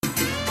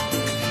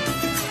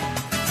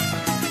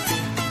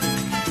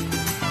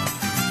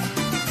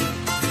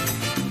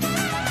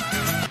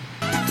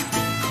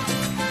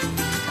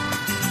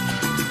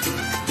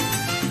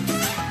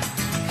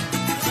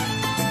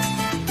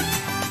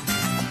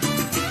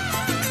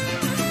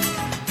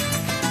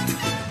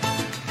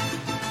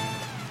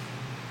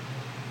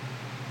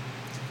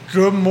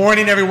Good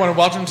morning, everyone.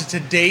 Welcome to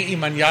Today y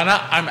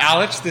Mañana. I'm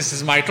Alex. This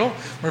is Michael.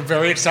 We're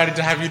very excited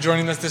to have you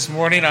joining us this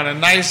morning on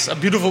a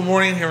beautiful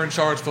morning here in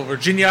Charlottesville,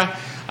 Virginia.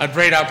 A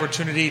great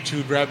opportunity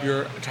to grab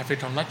your café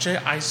con leche,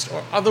 iced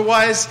or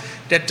otherwise,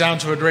 get down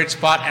to a great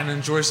spot and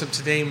enjoy some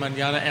Today y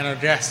Mañana and our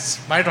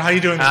guests. Michael, how are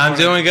you doing this morning? I'm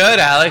doing good,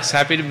 Alex.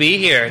 Happy to be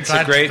here. It's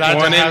a great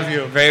morning. To have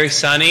you. Very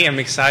sunny. I'm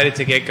excited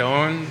to get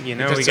going. We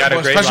got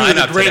a great lineup especially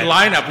with a great today.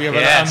 lineup. We have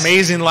an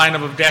amazing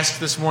lineup of guests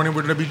this morning.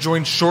 We're going to be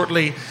joined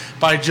shortly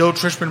by Jill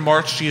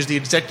Trischman-Marks. She is the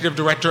Executive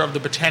Director of the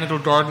Botanical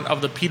Garden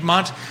of the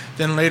Piedmont.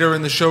 Then later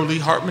in the show, Lee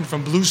Hartman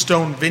from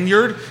Bluestone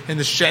Vineyard in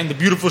the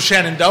beautiful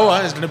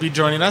Shenandoah is going to be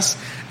joining us.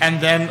 And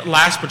then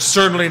last but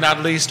certainly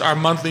not least, our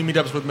monthly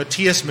meetups with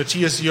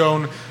Matthias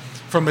Yohn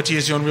from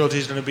Matthias Yohn Realty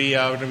is going to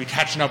be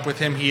catching up with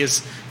him. He is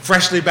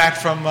freshly back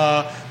from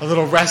a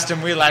little rest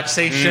and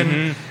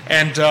relaxation,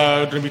 and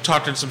going to be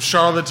talking some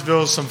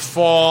Charlottesville, some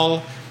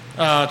fall.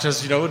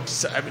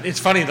 It's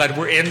funny that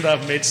we're in the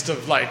midst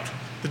of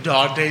the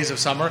dog days of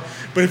summer,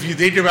 but if you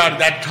think about it,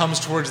 that comes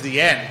towards the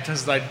end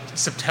because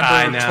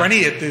September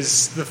 20th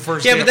is the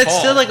first day of fall. Yeah, but that's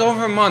still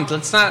over a month.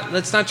 Let's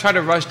not try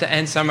to rush to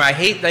end summer. I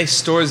hate that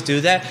stores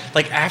do that.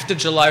 After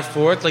July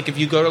 4th, if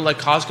you go to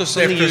Costco,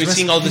 something you're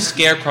seeing all the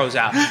scarecrows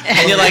out,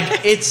 and you're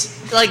it's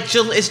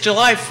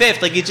July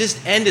 5th. It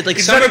just ended.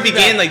 Summer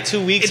began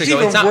 2 weeks ago.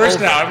 It's even worse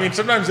now. I mean,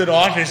 sometimes in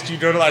August you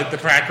go to the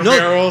Cracker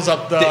Barrels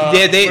up the.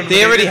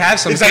 They already have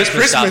some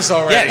Christmas stuff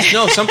already. Yeah,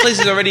 no, some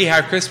places already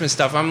have Christmas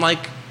stuff. I'm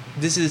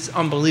this is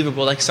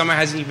unbelievable. Summer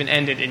hasn't even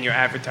ended and you're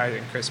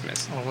advertising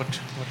Christmas. Oh, what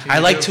I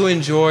like to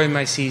enjoy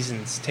my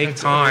seasons. Take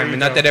time. And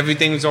not that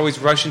everything is always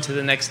rushing to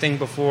the next thing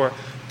before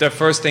the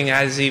first thing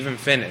has even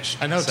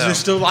finished. I know, so there's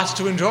still lots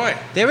to enjoy.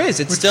 There is.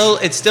 It's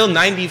still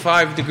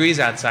 95 degrees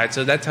outside,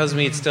 so that tells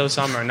me it's still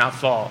summer, not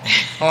fall.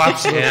 Oh,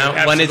 absolutely.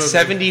 Absolutely. When it's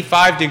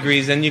 75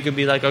 degrees, then you could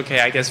be okay,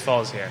 I guess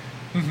fall's here.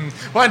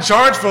 Mm-hmm. Well, in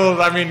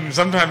Charlottesville,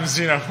 sometimes,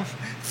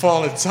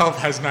 fall itself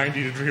has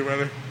 90-degree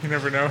weather. You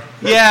never know.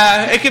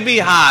 Yeah, it could be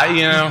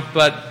hot,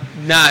 but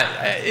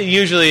not.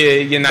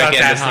 Usually, you're not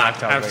getting this in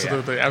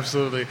October.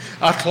 Absolutely.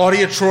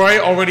 Claudia Troy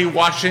already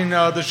watching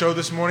the show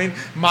this morning.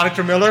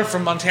 Monica Miller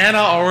from Montana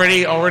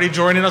already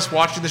joining us,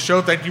 watching the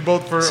show. Thank you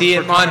both for See,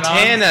 for in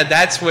Montana,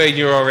 that's where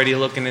you're already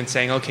looking and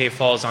saying, okay,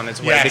 fall's on its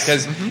way. Yes.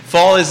 Because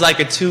fall is a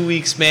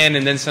 2-week span,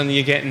 and then suddenly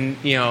you're getting,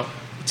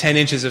 10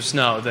 inches of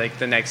snow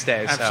the next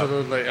day.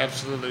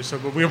 Absolutely. So,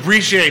 but we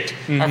appreciate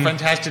our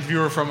fantastic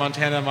viewer from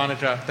Montana,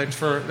 Monica. Thanks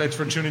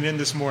for tuning in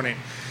this morning.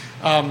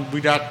 We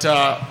got,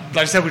 like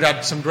I said, we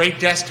got some great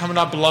guests coming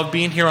up. Love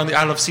being here on the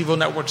I Love CVille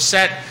Network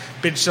set.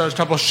 Big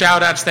couple of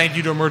shout-outs. Thank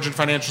you to Emergent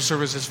Financial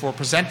Services for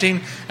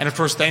presenting. And, of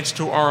course, thanks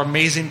to our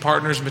amazing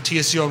partners,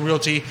 Matthias Yohn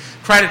Realty,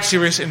 Craddock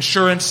Serious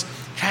Insurance,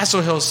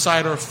 Castle Hill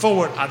Cider,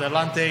 Forward,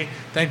 Adelante.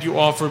 Thank you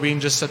all for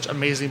being just such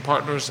amazing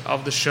partners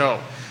of the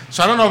show.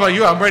 So I don't know about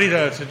you. I'm ready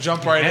to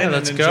jump right in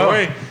and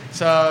enjoy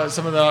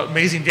some of the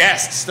amazing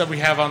guests that we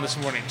have on this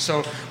morning.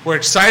 So we're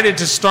excited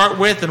to start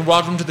with and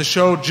welcome to the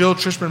show Jill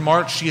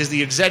Trischman-Marks. She is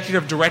the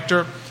Executive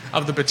Director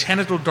of the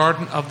Botanical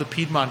Garden of the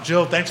Piedmont.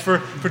 Jill, thanks for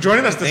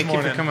joining us this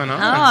morning. Thank you for coming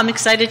on. Oh, I'm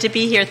excited to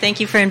be here.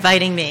 Thank you for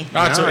inviting me.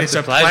 It's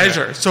a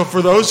pleasure. So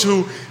for those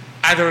who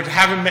either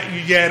haven't met you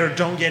yet or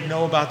don't yet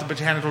know about the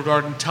Botanical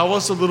Garden, tell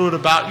us a little bit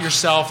about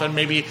yourself and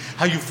maybe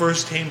how you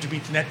first came to be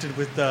connected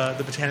with the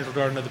Botanical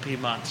Garden of the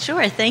Piedmont.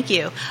 Sure, thank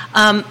you.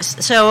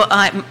 So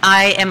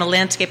I am a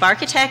landscape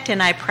architect,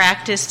 and I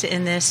practiced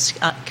in this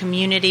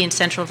community in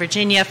Central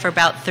Virginia for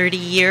about 30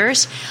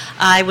 years.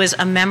 I was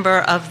a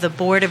member of the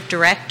board of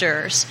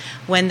directors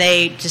when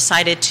they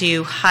decided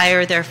to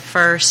hire their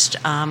first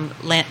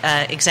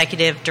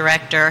executive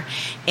director,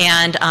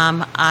 and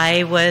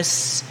I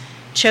was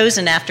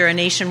chosen after a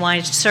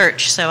nationwide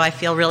search, so I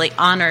feel really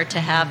honored to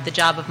have the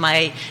job of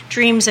my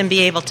dreams and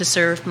be able to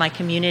serve my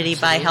community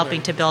by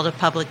helping to build a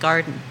public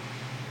garden.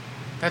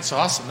 That's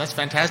awesome. That's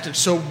fantastic.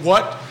 So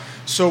what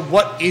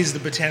is the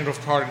Botanical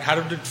Garden? How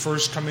did it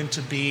first come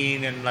into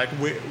being, and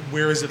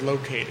where is it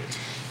located?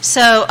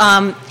 So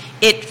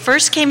it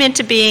first came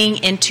into being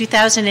in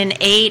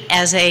 2008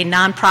 as a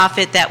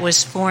nonprofit that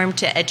was formed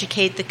to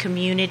educate the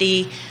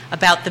community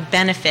about the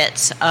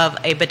benefits of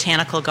a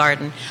botanical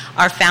garden.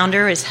 Our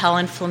founder is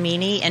Helen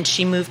Flamini, and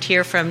she moved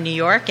here from New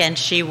York, and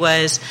she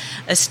was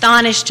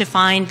astonished to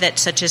find that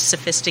such a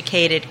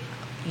sophisticated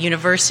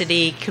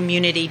university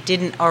community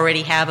didn't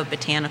already have a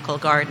botanical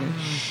garden.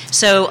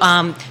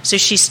 So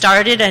she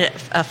started a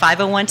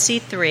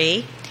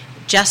 501c3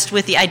 just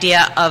with the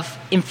idea of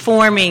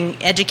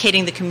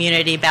educating the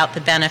community about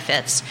the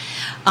benefits.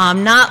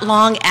 Not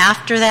long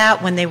after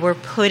that, when they were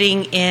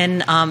putting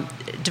in,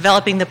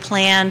 developing the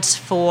plans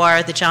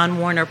for the John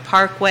Warner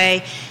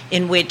Parkway,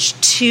 in which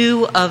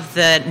 2 of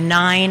the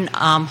 9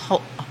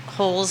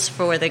 holes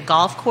for the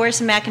golf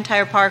course in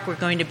McIntyre Park were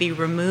going to be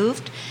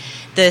removed,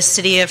 the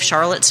city of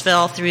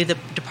Charlottesville, through the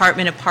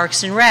Department of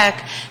Parks and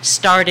Rec,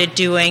 started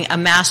doing a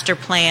master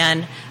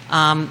plan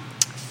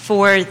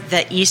for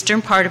the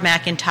eastern part of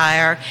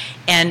McIntyre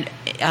and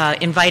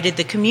invited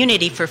the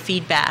community for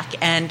feedback.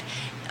 And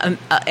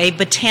a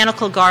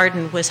botanical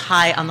garden was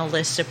high on the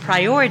list of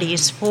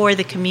priorities for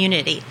the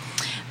community.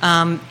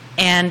 The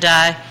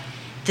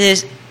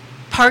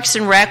Parks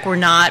and Rec were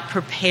not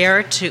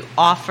prepared to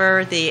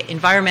offer the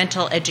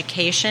environmental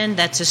education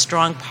that's a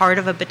strong part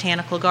of a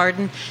botanical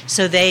garden,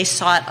 so they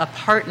sought a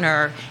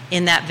partner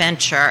in that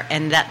venture,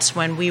 and that's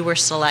when we were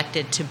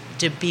selected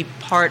to be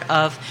part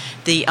of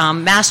the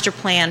master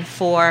plan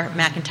for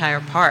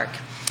McIntyre Park.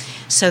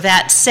 So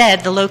that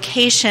said, the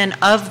location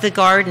of the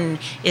garden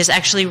is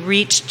actually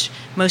reached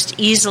most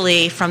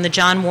easily from the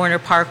John Warner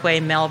Parkway,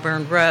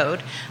 Melbourne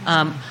Road.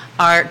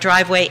 Our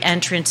driveway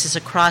entrance is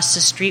across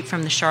the street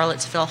from the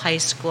Charlottesville High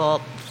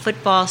School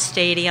football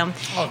stadium,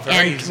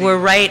 and easy. We're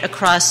right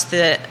across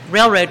the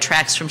railroad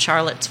tracks from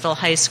Charlottesville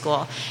High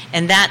School.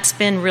 And that's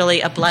been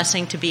really a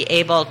blessing to be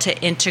able to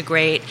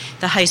integrate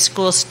the high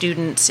school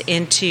students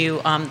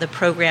into the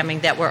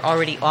programming that we're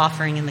already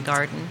offering in the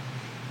garden.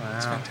 Wow.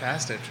 That's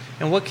fantastic.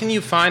 And what can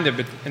you find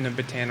in a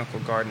botanical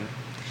garden?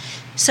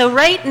 So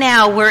right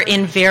now we're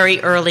in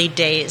very early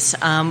days.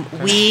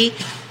 We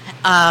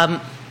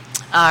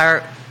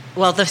are...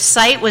 Well, the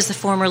site was the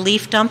former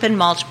leaf dump and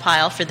mulch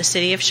pile for the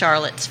city of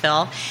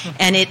Charlottesville,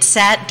 and it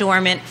sat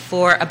dormant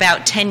for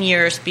about 10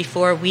 years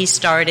before we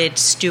started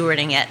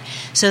stewarding it.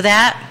 So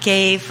that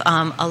gave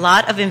a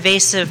lot of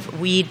invasive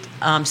weed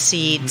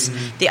seeds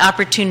the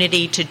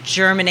opportunity to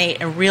germinate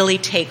and really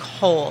take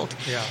hold.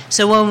 Yeah.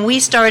 So when we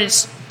started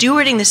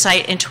stewarding the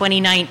site in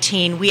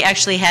 2019, we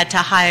actually had to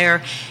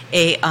hire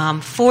a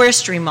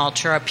forestry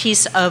mulcher, a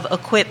piece of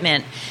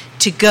equipment,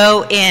 to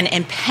go in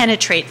and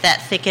penetrate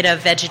that thicket of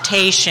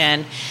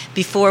vegetation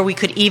before we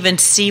could even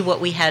see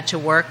what we had to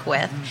work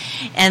with.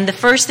 And the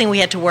first thing we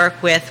had to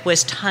work with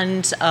was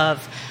tons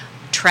of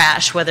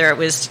trash, whether it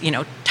was,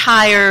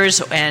 tires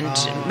and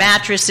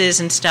mattresses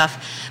and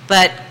stuff.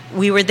 But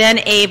we were then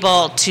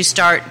able to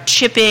start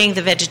chipping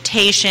the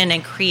vegetation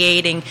and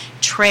creating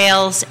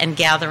trails and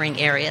gathering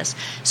areas.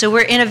 So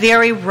we're in a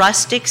very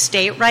rustic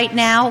state right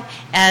now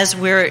as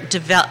we're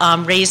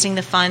raising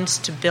the funds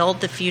to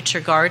build the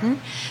future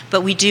garden.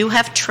 But we do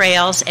have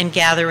trails and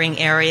gathering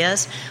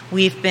areas.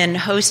 We've been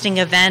hosting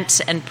events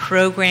and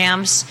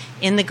programs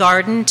in the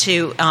garden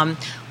to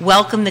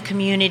welcome the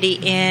community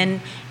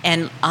in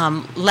and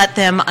let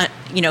them,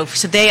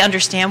 so they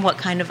understand what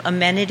kind of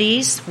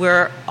amenities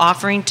we're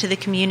offering to the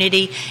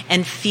community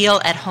and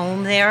feel at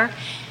home there.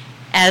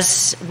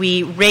 As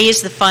we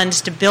raise the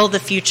funds to build the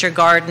future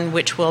garden,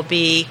 which will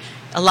be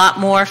a lot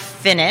more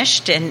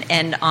finished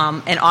and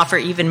offer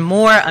even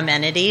more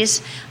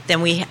amenities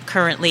than we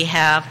currently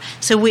have.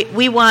 So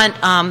we want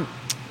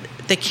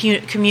the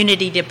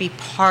community to be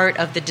part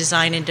of the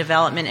design and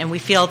development, and we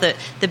feel that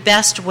the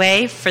best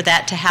way for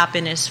that to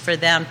happen is for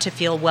them to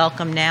feel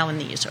welcome now in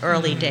these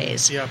early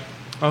days. Yep.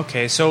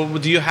 Okay, so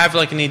do you have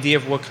an idea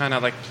of what kind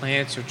of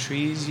plants or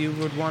trees you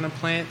would want to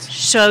plant?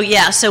 So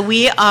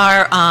we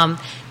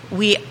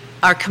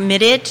are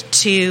committed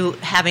to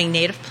having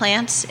native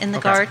plants in the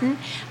garden,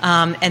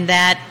 and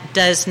that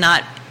does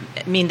not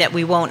mean that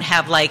we won't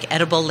have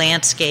edible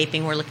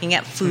landscaping. We're looking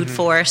at food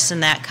forests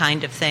and that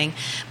kind of thing,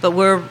 but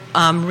we're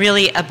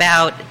really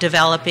about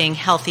developing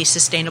healthy,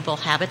 sustainable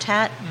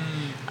habitat.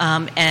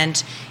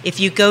 And if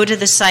you go to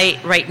the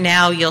site right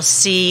now, you'll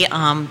see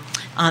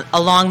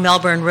along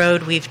Melbourne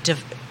Road we've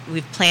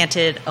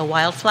planted a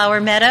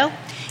wildflower meadow.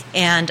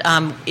 And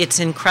it's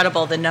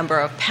incredible the number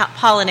of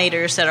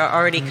pollinators that are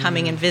already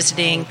coming and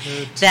visiting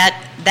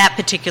that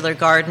particular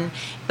garden.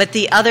 But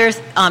the other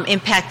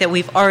impact that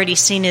we've already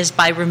seen is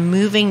by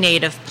removing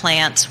native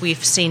plants,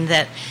 we've seen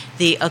that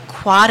the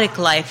aquatic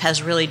life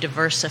has really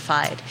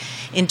diversified.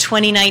 In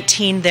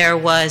 2019, there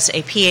was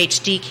a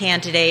PhD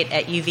candidate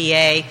at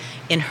UVA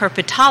in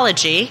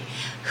herpetology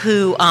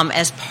who,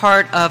 as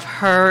part of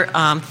her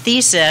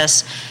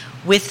thesis,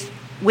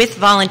 with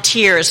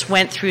volunteers,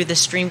 went through the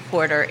stream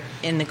corridor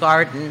in the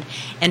garden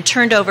and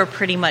turned over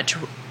pretty much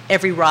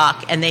every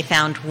rock, and they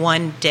found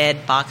one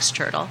dead box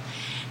turtle.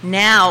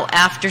 Now,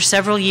 after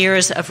several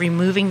years of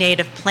removing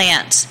native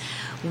plants,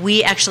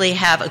 we actually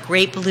have a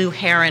great blue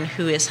heron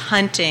who is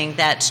hunting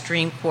that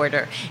stream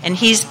corridor, and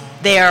he's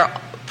there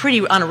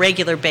pretty on a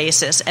regular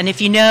basis. And if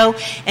you know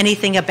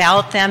anything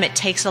about them, it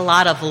takes a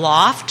lot of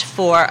loft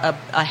for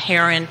a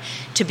heron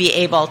to be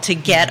able to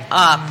get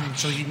up.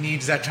 So he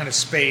needs that kind of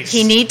space.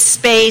 He needs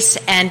space,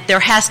 and there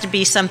has to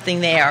be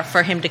something there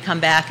for him to come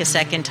back a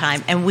second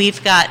time. And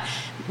we've got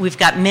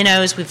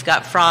minnows, we've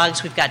got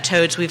frogs, we've got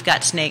toads, we've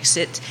got snakes.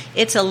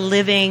 It's a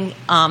living,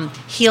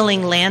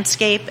 healing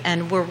landscape,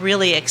 and we're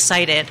really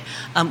excited.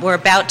 We're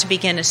about to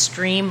begin a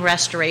stream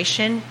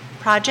restoration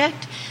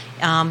project.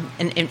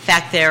 And in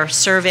fact, they're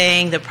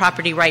surveying the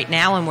property right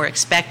now, and we're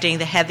expecting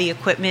the heavy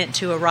equipment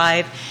to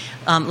arrive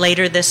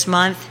later this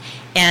month.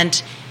 And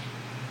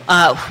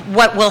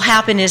what will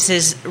happen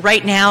is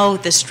right now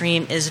the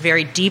stream is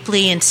very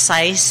deeply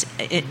incised.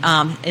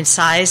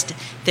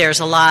 There's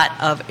a lot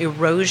of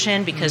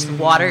erosion because the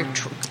water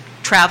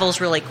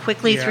travels really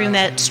quickly through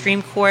that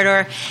stream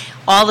corridor.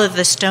 All of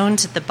the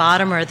stones at the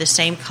bottom are the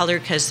same color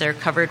because they're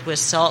covered with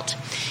silt.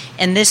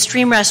 And this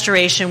stream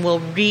restoration will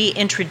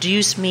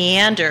reintroduce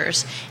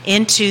meanders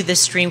into the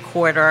stream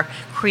corridor,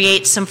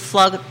 create some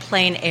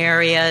floodplain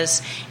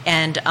areas,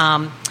 and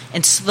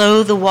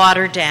slow the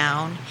water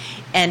down.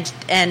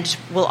 And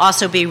will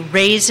also be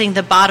raising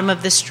the bottom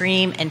of the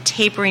stream and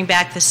tapering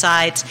back the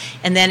sides,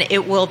 and then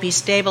it will be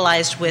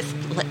stabilized with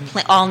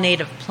all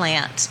native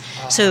plants.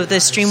 So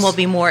the stream will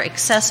be more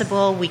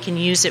accessible. We can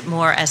use it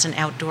more as an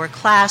outdoor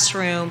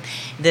classroom.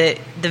 The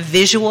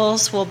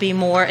visuals will be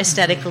more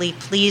aesthetically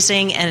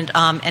pleasing,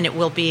 and it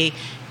will be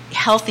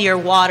healthier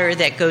water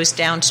that goes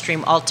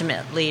downstream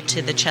ultimately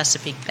to the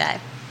Chesapeake Bay.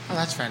 Oh,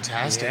 that's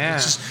fantastic. Yeah.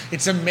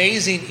 It's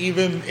amazing,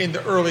 even in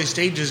the early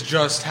stages,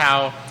 just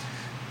how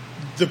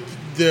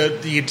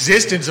the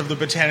existence of the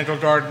botanical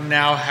garden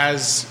now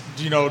has,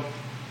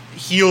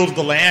 healed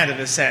the land in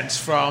a sense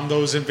from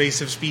those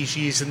invasive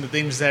species and the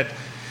things that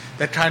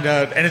kind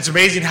of, and it's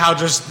amazing how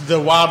just the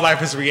wildlife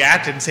has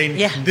reacted, saying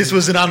this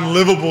was an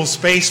unlivable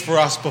space for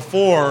us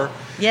before,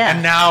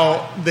 and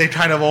now they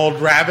kind of all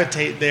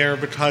gravitate there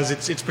because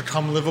it's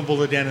become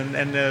livable again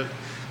and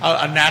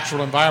a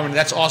natural environment.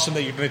 That's awesome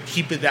that you're going to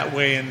keep it that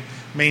way and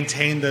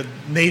maintain the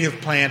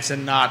native plants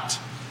and not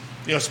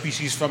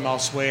species from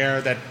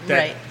elsewhere that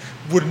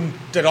wouldn't,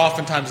 that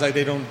oftentimes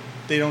they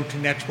don't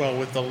connect well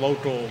with the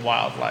local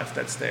wildlife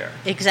that's there.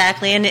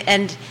 Exactly,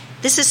 and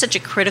this is such a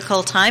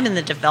critical time in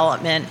the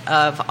development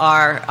of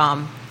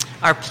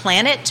our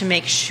planet to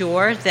make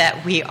sure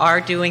that we are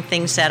doing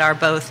things that are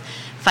both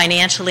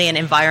financially and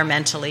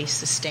environmentally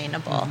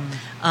sustainable,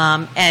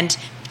 and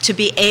to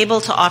be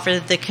able to offer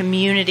the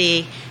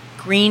community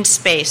green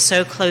space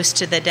so close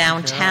to the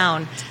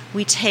downtown.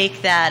 We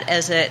take that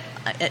as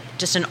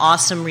just an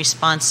awesome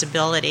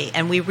responsibility,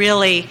 and we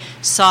really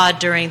saw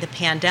during the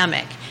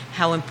pandemic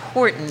how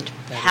important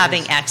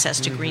having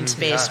access to green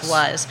space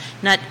was.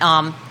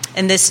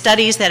 And the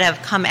studies that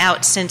have come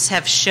out since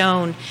have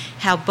shown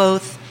how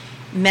both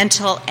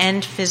mental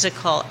and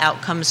physical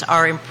outcomes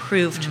are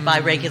improved by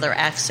regular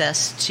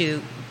access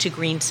to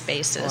green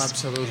spaces. Oh,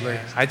 absolutely.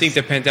 I think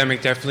the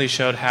pandemic definitely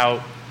showed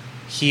how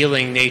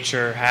healing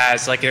nature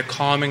has, like a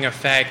calming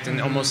effect and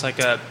almost like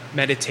a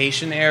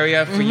meditation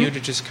area for you to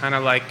just kind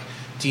of like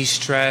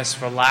de-stress,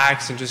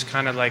 relax, and just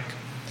kind of like,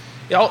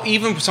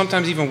 even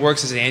sometimes even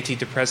works as an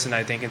antidepressant.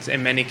 I think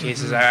in many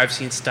cases I've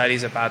seen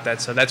studies about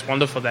that. So that's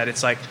wonderful that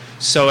it's like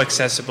so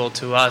accessible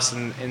to us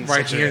in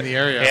right here in the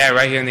area. Yeah,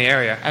 right here in the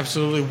area.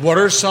 Absolutely. What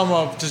are some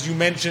of? Because you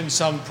mentioned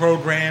some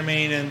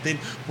programming and things.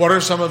 What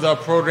are some of the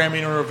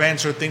programming or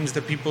events or things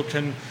that people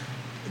can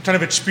kind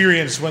of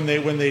experience when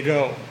they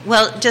go?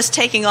 Well, just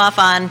taking off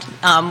on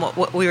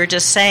what we were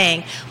just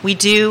saying, we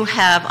do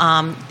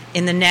have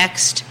in the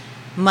next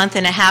month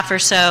and a half or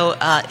so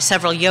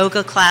several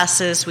yoga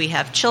classes. We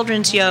have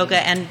children's yoga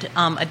and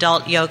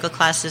adult yoga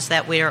classes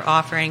that we are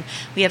offering.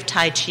 We have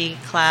Tai Chi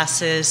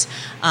classes.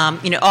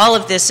 All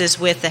of this is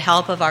with the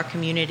help of our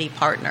community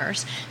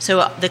partners.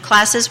 So the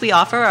classes we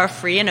offer are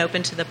free and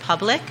open to the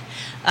public,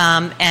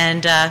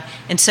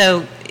 and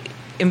so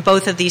in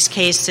both of these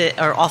cases,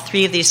 or all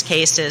three of these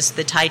cases,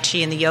 the Tai Chi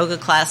and the yoga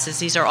classes,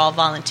 these are all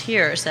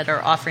volunteers that are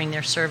offering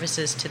their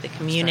services to the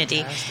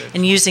community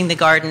and using the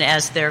garden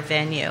as their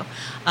venue.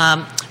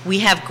 We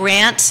have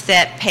grants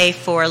that pay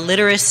for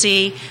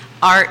literacy,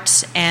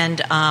 arts,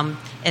 and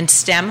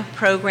STEM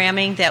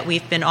programming that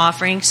we've been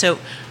offering. So,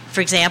 for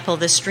example,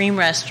 the stream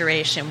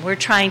restoration, we're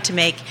trying to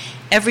make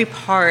every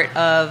part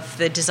of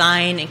the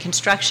design and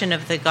construction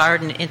of the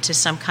garden into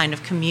some kind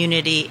of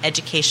community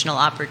educational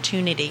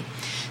opportunity.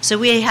 So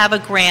we have a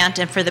grant,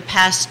 and for the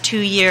past 2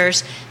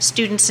 years,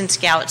 students and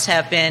scouts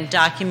have been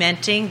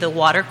documenting the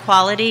water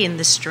quality in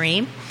the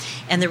stream,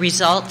 and the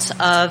results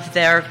of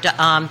their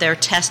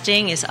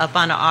testing is up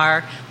on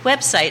our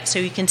website, so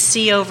you can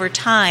see over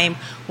time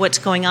what's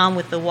going on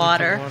with the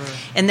water.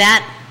 And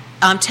that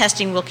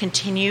testing will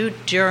continue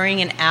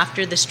during and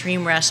after the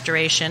stream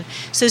restoration.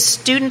 So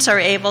students are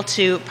able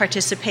to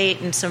participate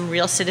in some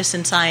real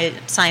citizen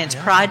science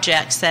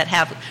projects that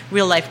have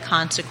real-life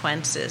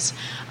consequences.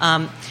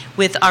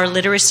 With our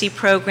literacy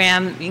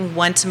program,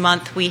 once a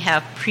month we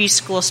have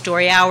preschool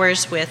story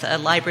hours with a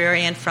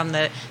librarian from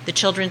the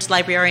children's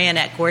librarian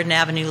at Gordon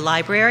Avenue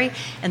Library.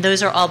 And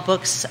those are all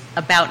books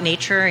about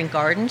nature and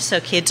gardens, so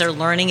kids are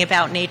learning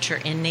about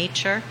nature in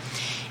nature.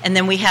 And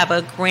then we have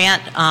a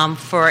grant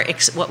for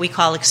what we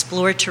call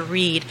Explore to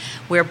Read,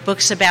 where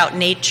books about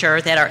nature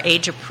that are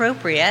age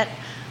appropriate,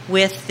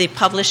 with the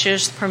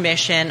publisher's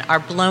permission, are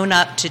blown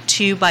up to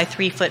 2 by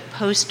 3 foot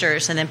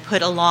posters and then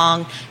put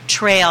along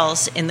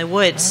trails in the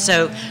woods.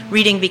 So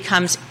reading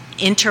becomes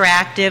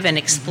interactive and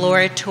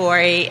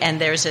exploratory,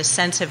 and there's a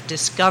sense of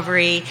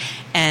discovery,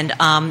 and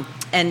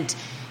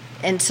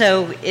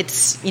so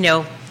it's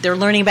they're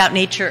learning about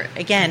nature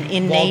again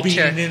in while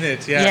nature. Being in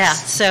it,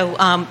 yes.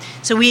 Yeah.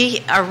 So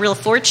we are real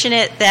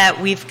fortunate that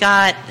we've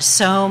got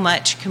so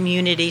much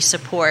community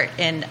support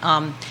in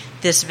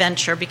this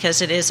venture,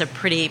 because it's a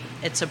pretty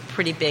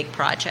big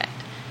project.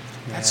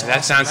 That's that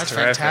awesome. sounds That's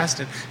terrific.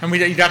 Fantastic. And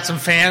you got some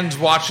fans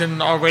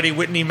watching already.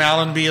 Whitney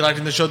Mallenby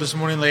liking the show this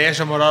morning.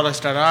 Leisha Morales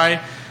Taray.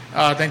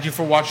 Thank you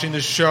for watching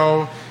the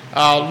show.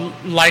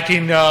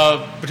 lighting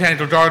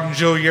Botanical Garden,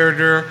 Jill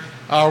Yerder,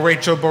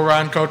 Rachel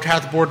Boranko,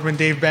 Tath Boardman,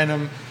 Dave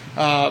Benham,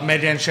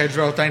 Madan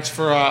Shedrow. Thanks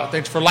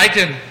for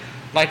lighting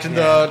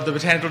the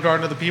Botanical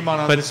Garden of the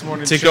Piedmont on this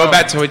morning's show. To go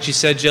back to what you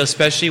said, Jill,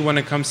 especially when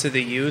it comes to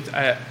the youth,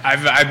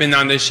 I've been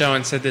on this show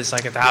and said this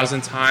like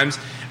 1,000 times.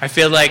 I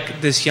feel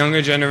like this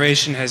younger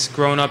generation has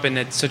grown up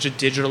in such a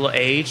digital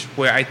age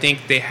where I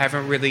think they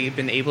haven't really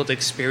been able to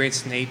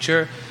experience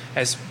nature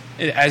as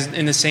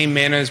in the same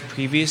manner as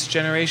previous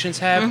generations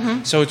have.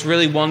 Mm-hmm. So it's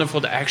really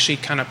wonderful to actually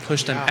kind of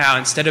push them out.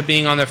 Instead of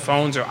being on their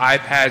phones or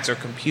iPads or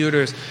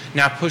computers,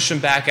 now push them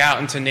back out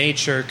into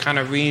nature, kind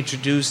of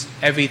reintroduce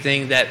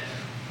everything that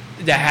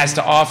has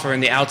to offer in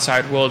the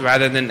outside world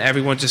rather than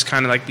everyone just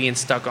kind of like being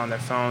stuck on their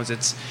phones.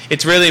 It's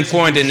really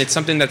important, and it's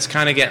something that's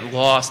kind of getting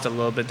lost a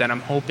little bit that I'm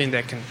hoping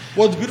that can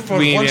Well, the beautiful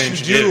once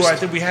you do, I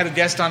think we had a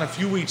guest on a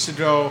few weeks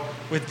ago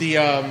with the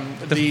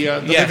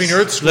Living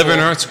Earth School. Living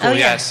Earth School,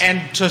 yes.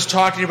 And just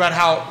talking about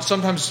how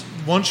sometimes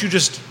once you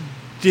just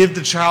give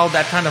the child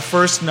that kind of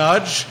first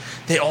nudge,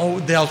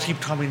 they'll keep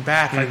coming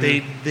back. Like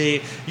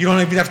they you don't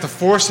even have to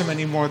force them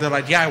anymore. They're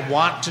like, yeah, I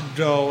want to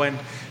go and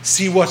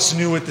see what's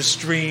new at the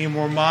stream,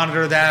 or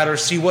monitor that, or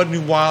see what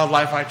new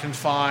wildlife I can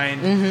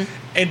find. Mm-hmm.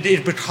 And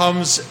it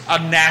becomes a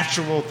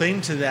natural thing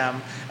to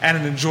them and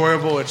an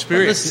enjoyable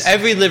experience. Listen,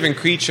 every living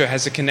creature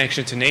has a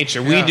connection to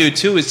nature. We do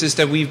too. It's just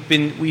that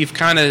we've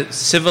kind of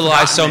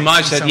civilized so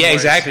much that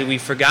exactly,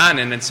 we've forgotten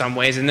it in some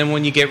ways. And then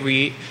when you get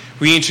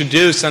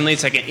reintroduced, suddenly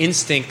it's like an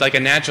instinct, like a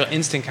natural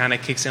instinct kind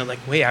of kicks in. Like,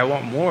 wait, I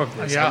want more of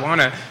this. I want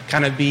to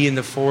kind of be in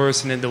the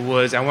forest and in the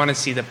woods. I want to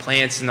see the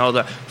plants and all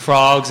the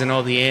frogs and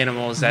all the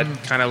animals that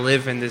kind of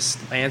live in this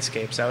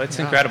landscape. So it's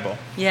incredible.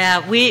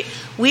 Yeah,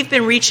 we've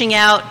been reaching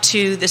out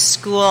to the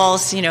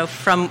schools. You know,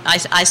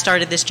 I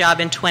started this job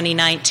in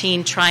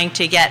 2019, trying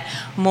to get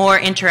more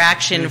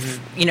interaction.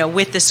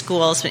 With the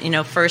schools.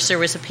 First there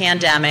was a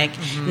pandemic,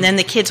 and then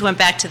the kids went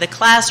back to the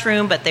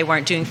classroom, but they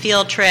weren't doing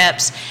field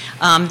trips.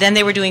 Then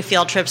they were doing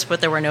field trips,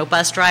 but there were no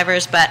bus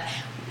drivers. But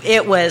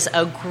it was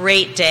a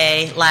great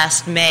day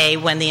last May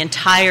when the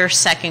entire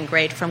second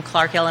grade from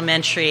Clark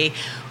Elementary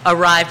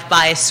arrived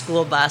by a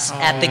school bus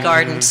at the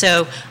garden.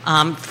 So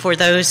for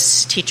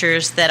those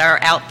teachers that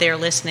are out there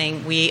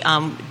listening, we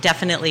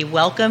definitely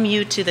welcome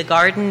you to the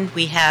garden.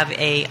 We have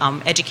a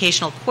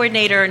educational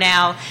coordinator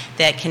now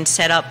that can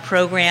set up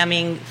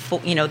programming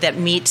that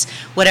meets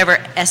whatever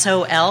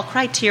SOL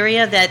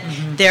criteria that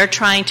they're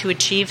trying to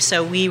achieve.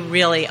 So we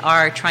really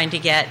are trying to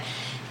get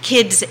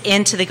kids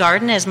into the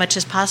garden as much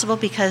as possible,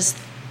 because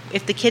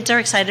if the kids are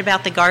excited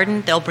about the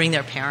garden, they'll bring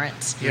their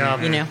parents.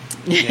 Exactly.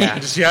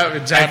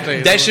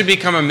 That should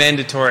become a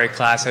mandatory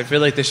class. I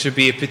feel like there should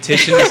be a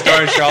petition to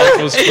start in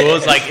Charlottesville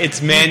schools. Like,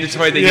 it's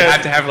mandatory that you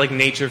have to have like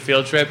nature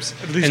field trips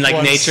and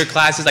like nature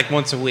classes like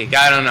once a week.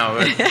 I don't know.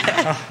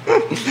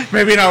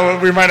 Maybe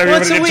we might not be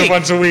able to get to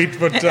once a week,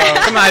 but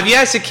come on. If you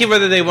ask a kid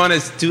whether they want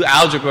to do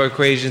algebra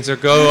equations or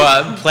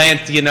go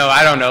plant,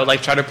 I don't know,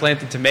 like try to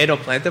plant the tomato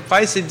plant, they'll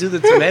probably say do the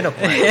tomato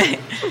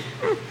plant.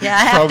 Yeah,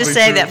 I have to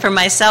say that for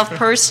myself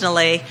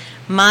personally,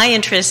 my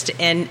interest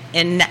in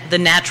the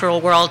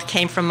natural world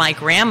came from my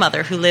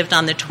grandmother, who lived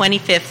on the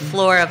 25th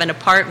floor of an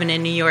apartment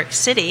in New York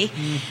City.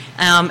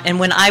 And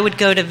when I would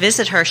go to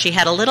visit her, she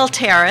had a little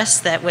terrace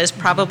that was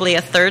probably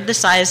a third the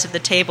size of the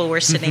table we're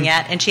sitting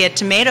at, and she had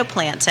tomato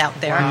plants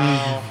out there.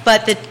 Wow.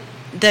 But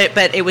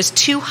but it was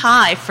too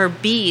high for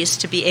bees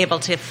to be able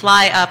to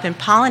fly up and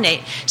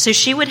pollinate. So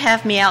she would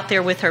have me out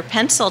there with her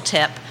pencil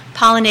tip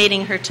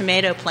pollinating her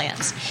tomato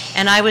plants.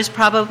 And I was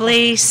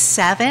probably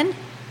 7,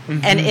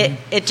 and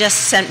it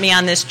just sent me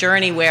on this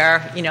journey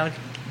where,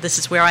 this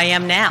is where I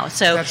am now.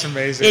 So that's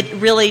amazing. It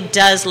really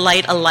does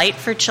light a light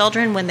for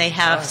children when they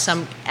have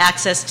some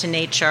access to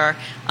nature,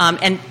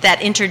 and that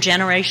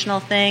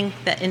intergenerational thing,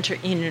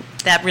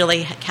 that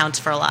really counts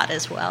for a lot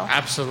as well.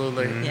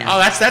 Absolutely. Yeah. Oh,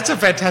 that's a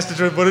fantastic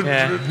story.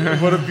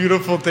 What a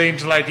beautiful thing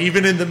to, like,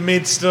 even in the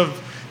midst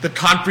of the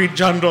concrete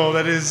jungle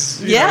that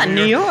is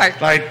New York,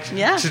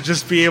 to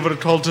just be able to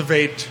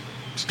cultivate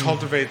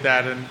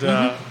that,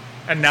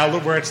 and now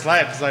look where it's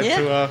led. It's like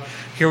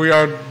here we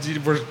are.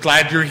 We're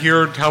glad you're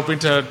here, helping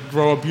to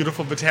grow a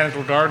beautiful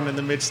botanical garden in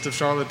the midst of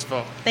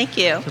Charlottesville. Thank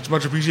you. It's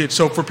much appreciated.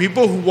 So for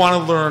people who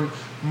want to learn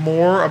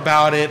more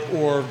about it,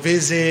 or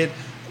visit,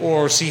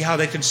 or see how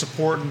they can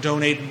support and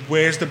donate,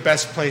 where's the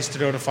best place to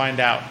go to find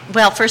out?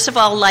 Well, first of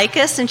all, like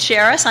us and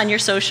share us on your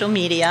social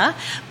media,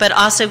 but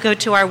also go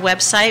to our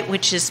website,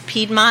 which is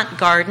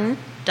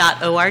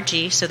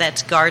piedmontgarden.org. So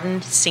that's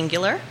garden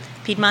singular,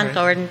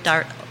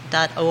 piedmontgarden.org.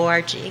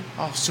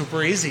 Oh,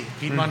 super easy.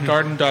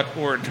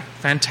 piedmontgarden.org.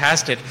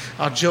 Fantastic.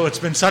 Jill, it's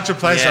been such a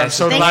pleasure. I'm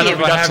so glad that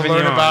we got to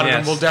learn about it.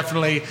 And we'll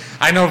definitely,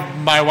 I know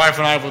my wife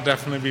and I will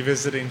definitely be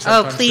visiting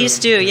sometime please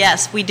soon. do.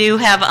 Yes, we do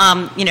have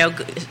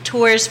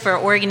tours for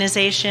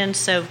organizations,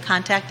 so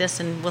contact us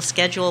and we'll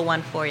schedule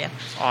one for you.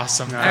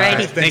 Awesome. All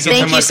righty. Thank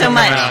you so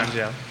much.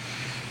 Oh,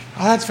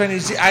 that's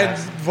fantastic.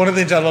 One of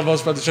the things I love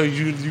most about the show,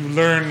 you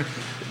learn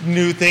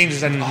new things.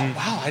 It's like, oh,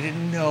 wow, I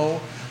didn't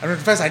know I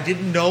confess I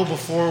didn't know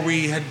before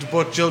we had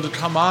booked Jill to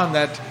come on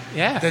that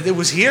it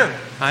was here.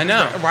 I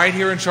know. Right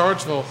here in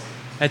Charlottesville.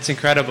 That's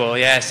incredible,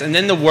 yes. And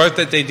then the work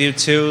that they do,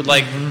 too,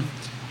 like,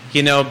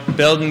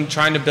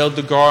 trying to build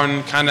the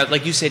garden, kind of,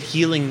 like you said,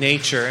 healing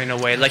nature in a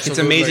way. Like, It's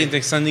amazing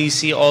that suddenly you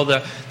see all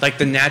the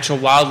natural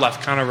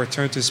wildlife kind of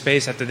return to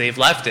space after they've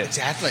left it.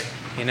 Exactly.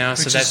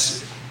 So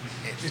that's...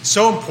 It's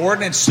so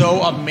important and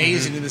so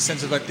amazing in the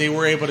sense of that they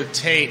were able to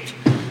take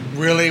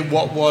really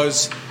what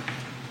was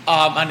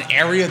an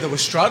area that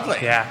was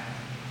struggling. Yeah.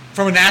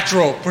 From a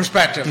natural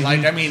perspective.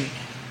 Like, I mean,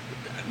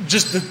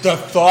 just the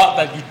thought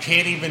that you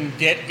can't even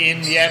get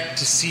in yet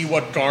to see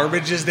what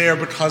garbage is there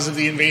because of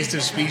the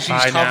invasive species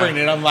covering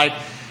it. I'm like,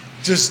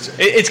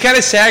 it's kind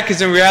of sad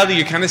because in reality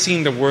you're kind of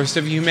seeing the worst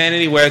of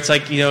humanity, where it's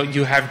like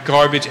you have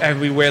garbage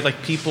everywhere,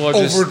 like people are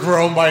just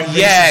overgrown by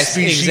invasive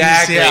species.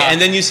 Exactly. And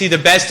then you see the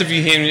best of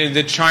humanity,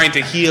 they're trying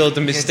to heal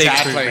the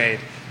mistakes we've made.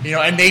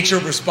 And nature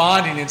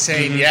responding and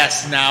saying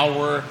yes. Now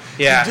we're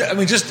I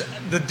mean, just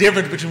the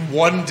difference between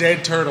one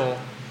dead turtle.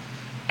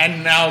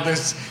 And now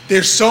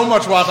there's so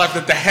much wildlife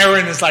that the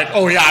heron is like,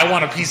 oh yeah, I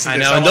want a piece of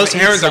this. I know, and those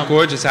herons are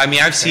gorgeous. I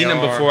mean, I've seen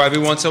them before. Every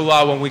once in a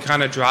while when we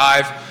kind of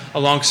drive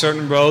along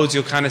certain roads,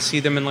 you'll kind of see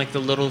them in like the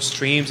little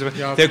streams.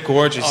 They're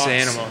gorgeous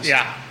animals.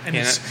 Yeah, and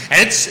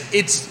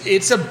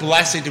it's a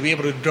blessing to be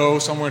able to go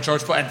somewhere in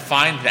Charlottesville and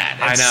find that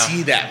and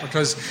see that,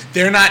 because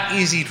they're not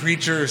easy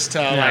creatures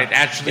to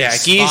actually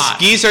spot.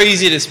 Geese are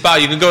easy to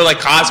spot. You can go to like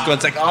Costco,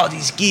 it's like, oh,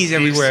 these geese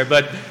everywhere,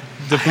 but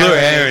the blue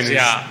heron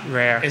is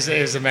rare.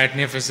 Is a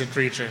magnificent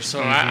creature.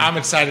 So I'm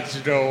excited to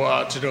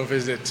go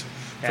visit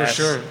for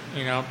sure.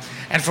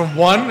 And from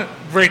one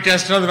great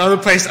destination to another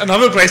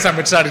place I'm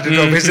excited to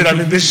go visit. I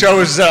mean,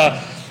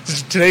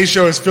 today's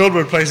show is filled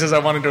with places I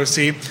want to go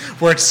see.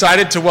 We're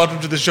excited to welcome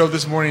to the show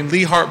this morning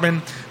Lee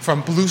Hartman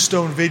from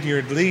Bluestone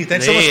Vineyard. Lee,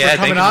 thanks so much for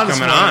coming on this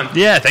morning.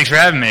 Yeah, thanks for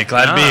having me.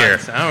 Glad to be here.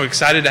 I'm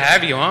excited to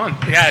have you on.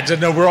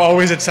 Yeah, we're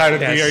always excited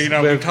to be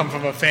here. We come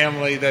from a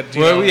family that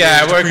we're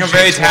a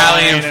very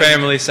Italian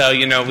family, so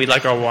we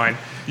like our wine.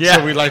 Yeah,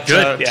 so we like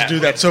to do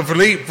that. So for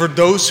Lee, for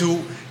those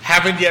who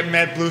haven't yet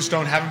met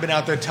Bluestone, haven't been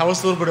out there, tell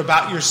us a little bit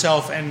about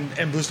yourself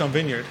and Bluestone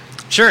Vineyard.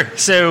 Sure.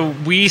 So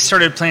we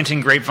started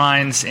planting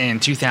grapevines in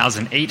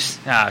 2008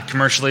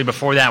 commercially.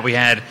 Before that, we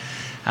had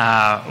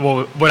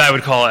what I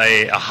would call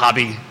a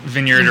hobby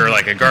vineyard, or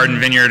like a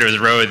garden vineyard. It was a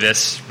row of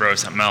this, row of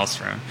something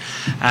else,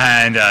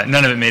 and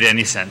none of it made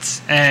any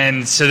sense.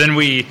 And so then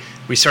we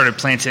started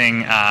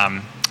planting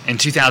in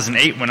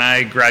 2008 when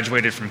I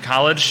graduated from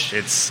college.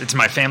 It's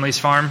my family's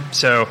farm.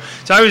 So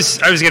I was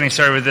getting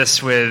started with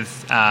this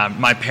with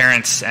my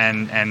parents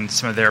and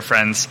some of their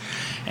friends.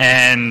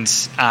 And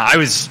I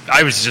was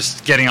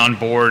just getting on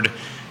board,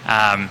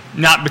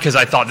 not because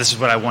I thought this is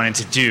what I wanted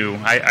to do.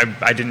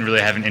 I didn't really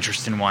have an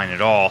interest in wine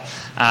at all.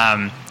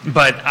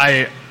 But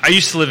I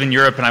used to live in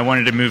Europe, and I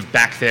wanted to move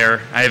back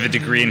there. I have a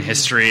degree in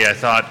history. I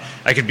thought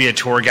I could be a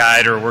tour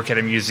guide or work at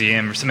a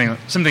museum or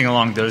something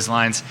along those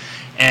lines.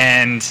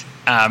 And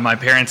my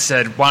parents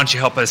said, why don't you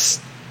help us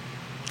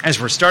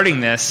as we're starting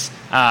this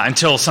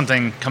until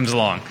something comes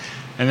along.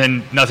 And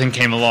then nothing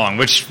came along,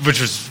 which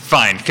was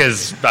fine,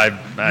 because I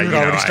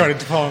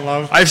started to fall in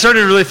love. I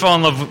started to really fall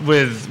in love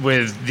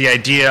with the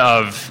idea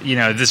of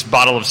this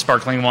bottle of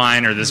sparkling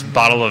wine or this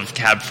bottle of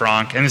Cab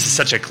Franc, and this is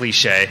such a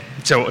cliche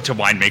to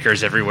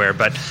winemakers everywhere,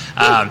 but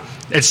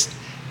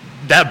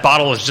that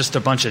bottle is just a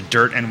bunch of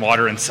dirt and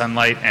water and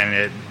sunlight, and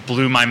it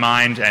blew my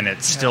mind, and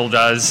it still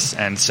does.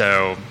 And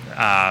so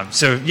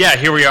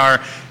here we are,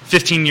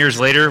 15 years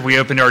later. We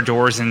opened our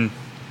doors in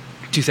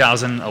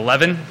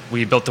 2011.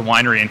 We built the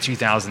winery in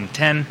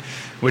 2010,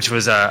 which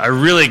was a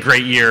really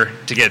great year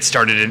to get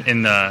started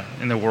in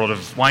the world of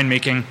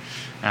winemaking.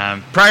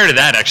 Prior to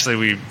that, actually,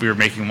 we were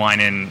making wine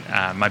in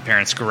my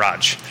parents'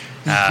 garage.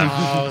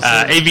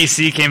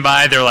 ABC came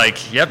by. They're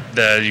like, "Yep,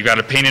 you got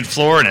a painted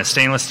floor and a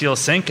stainless steel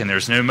sink, and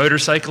there's no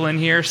motorcycle in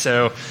here,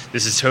 so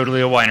this is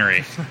totally a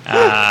winery."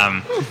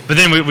 But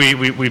then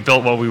we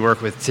built what we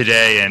work with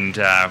today, and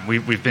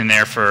we've been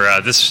there for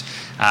this.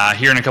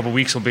 Here in a couple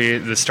weeks will be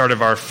the start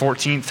of our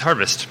 14th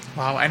harvest.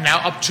 Wow! And now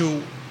up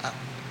to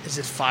is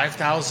it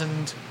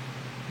 5,000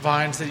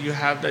 vines that you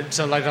have? That's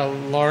like a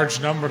large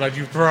number that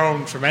you've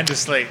grown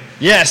tremendously.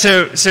 Yeah,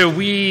 so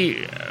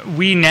we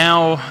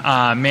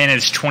now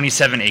manage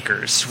 27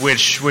 acres,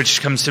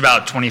 which comes to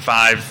about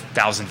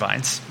 25,000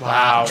 vines.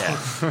 Wow.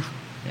 Yeah.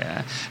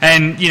 Yeah,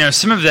 and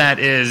some of that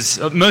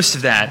most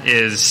of that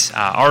is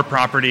our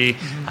property.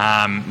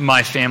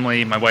 My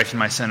family, my wife and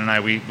my son and I,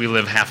 we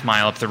live half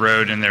mile up the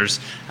road, and there's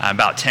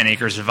about 10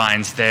 acres of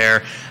vines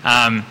there.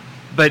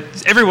 But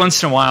every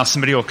once in a while,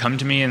 somebody will come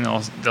to me and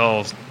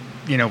they'll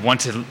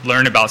want to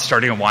learn about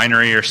starting a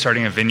winery or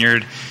starting a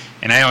vineyard,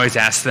 and I always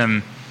ask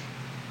them,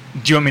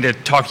 do you want me to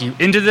talk you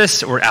into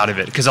this or out of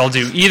it? Because I'll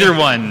do either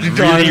one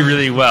really,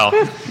 really well.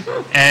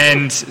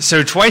 And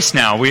so twice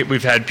now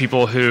we've had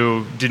people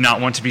who did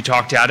not want to be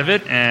talked out of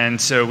it, and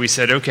so we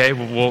said, okay,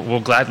 we'll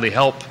gladly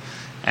help.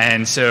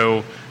 And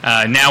so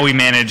now we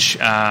manage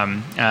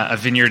a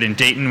vineyard in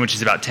Dayton, which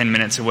is about 10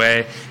 minutes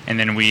away, and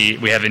then we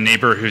have a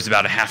neighbor who's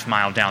about a half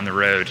mile down the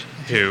road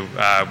who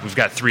we've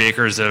got 3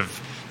 acres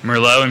of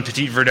Merlot and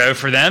Petit Verdot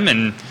for them.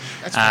 And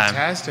that's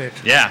fantastic.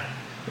 Yeah.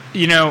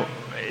 You know,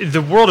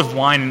 the world of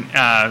wine,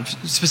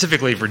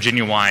 specifically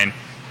Virginia wine,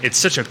 it's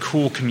such a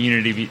cool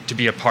community to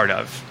be a part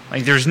of.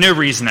 Like, there's no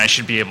reason I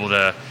should be able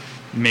to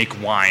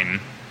make wine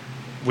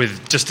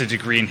with just a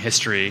degree in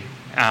history,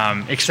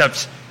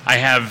 except I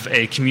have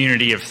a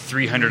community of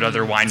 300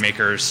 other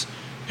winemakers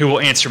who will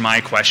answer my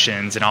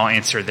questions, and I'll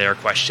answer their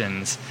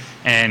questions.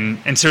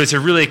 And so it's a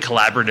really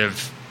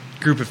collaborative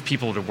group of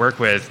people to work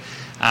with.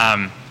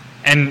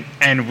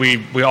 And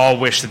we all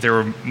wish that there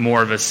were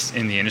more of us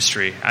in the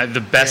industry.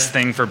 The best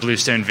thing for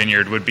Bluestone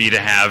Vineyard would be to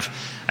have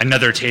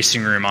another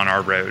tasting room on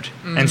our road.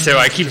 And so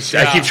I keep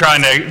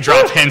trying to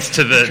drop hints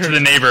to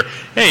the neighbor.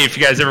 Hey, if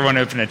you guys ever want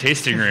to open a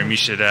tasting room, you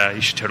should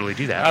totally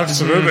do that.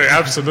 Absolutely,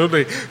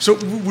 absolutely. So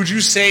would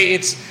you say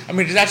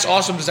that's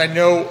awesome, because I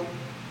know,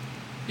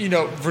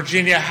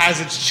 Virginia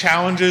has its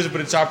challenges, but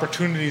its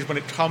opportunities when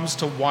it comes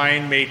to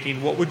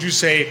winemaking. What would you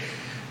say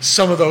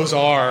some of those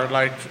are,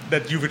 like,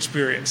 that you've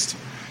experienced?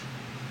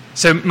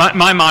 So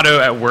my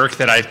motto at work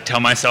that I tell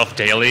myself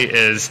daily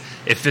is,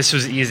 if this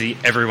was easy,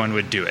 everyone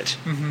would do it.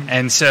 Mm-hmm.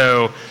 And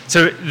so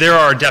there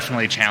are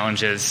definitely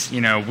challenges.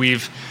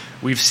 We've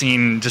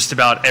seen just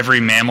about every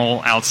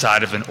mammal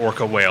outside of an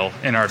orca whale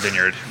in our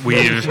vineyard. We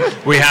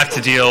have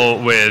to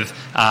deal with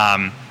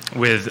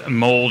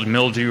mold,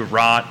 mildew,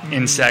 rot,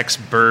 insects,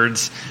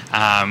 birds.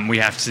 We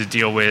have to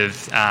deal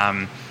with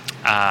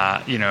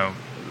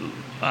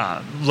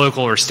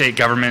local or state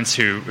governments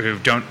who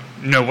don't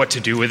know what to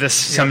do with us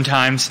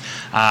sometimes.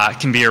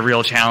 Can be a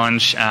real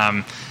challenge.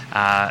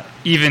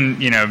 Even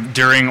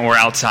during or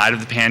outside of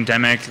the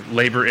pandemic,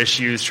 labor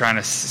issues, trying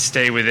to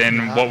stay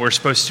within what we're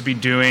supposed to be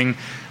doing.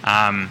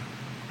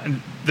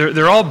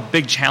 They're all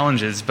big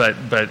challenges, but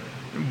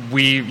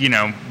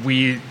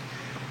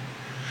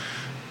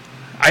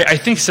I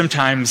think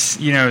sometimes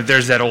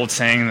there's that old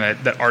saying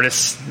that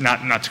artists,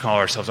 not to call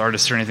ourselves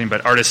artists or anything,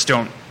 but artists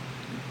don't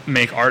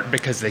make art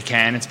because they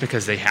can, it's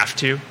because they have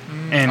to.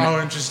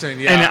 Interesting.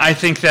 Yeah. And I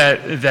think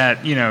that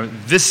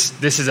this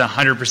is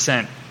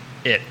 100%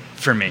 it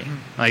for me.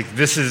 Like,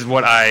 this is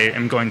what I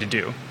am going to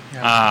do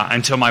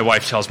until my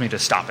wife tells me to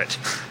stop it.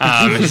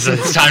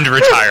 It's time to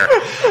retire.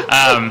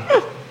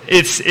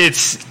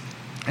 It's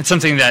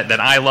something that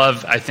I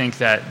love. I think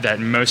that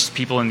most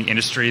people in the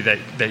industry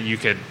that you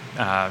could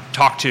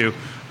talk to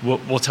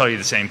will tell you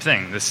the same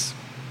thing. This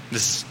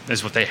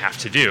is what they have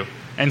to do.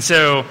 And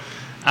so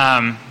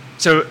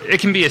it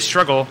can be a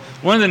struggle.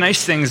 One of the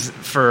nice things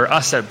for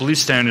us at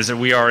Bluestone is that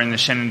we are in the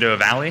Shenandoah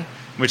Valley,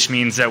 which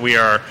means that we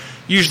are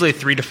usually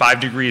 3 to 5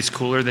 degrees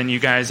cooler than you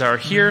guys are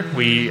here. Mm-hmm.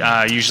 We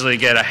usually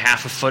get a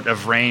half a foot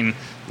of rain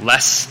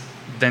less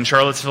than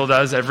Charlottesville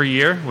does every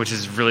year, which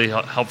is really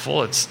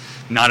helpful. It's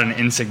not an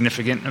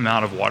insignificant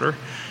amount of water.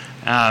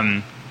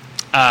 That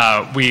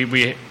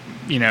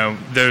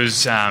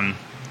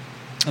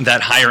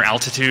higher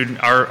altitude,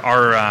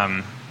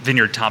 our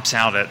vineyard tops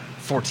out at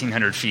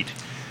 1,400 feet.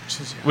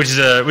 Which is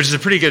a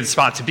pretty good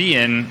spot to be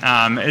in.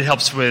 It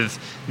helps with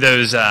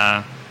those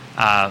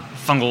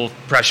fungal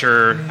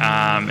pressure.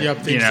 Have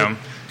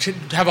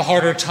a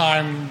harder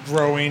time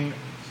growing.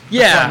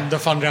 The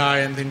fungi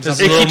and things.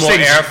 There's a little more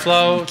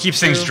airflow. Keeps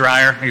things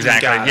drier.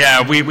 Exactly.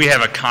 Yeah, we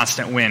have a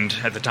constant wind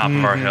at the top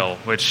of our hill,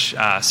 which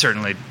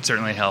certainly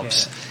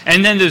helps. Yeah.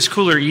 And then those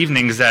cooler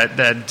evenings,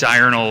 that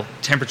diurnal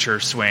temperature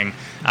swing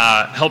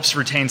helps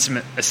retain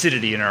some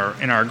acidity in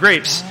our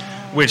grapes.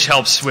 Which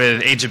helps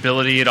with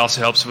ageability. It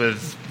also helps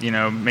with,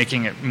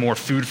 making it more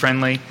food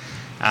friendly.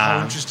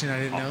 Interesting.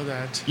 I didn't know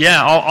that.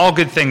 Yeah, all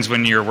good things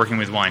when you're working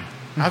with wine.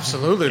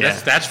 Absolutely. Yeah.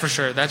 That's for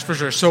sure. That's for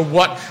sure. So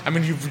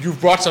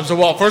you've brought some.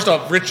 So, first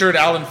off, Richard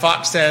Allen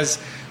Fox says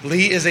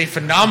Lee is a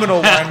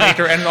phenomenal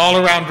winemaker and an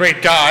all-around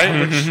great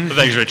guy. Which, well,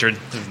 thanks, Richard.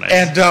 This is nice.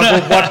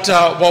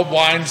 And what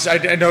wines?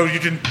 I know you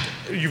didn't.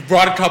 You've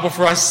brought a couple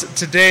for us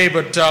today,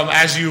 but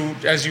as you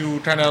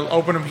kind of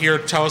open them here,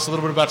 tell us a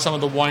little bit about some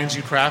of the wines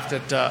you craft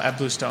at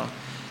Bluestone.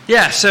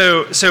 Yeah,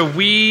 so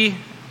we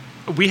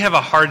have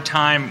a hard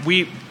time.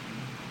 We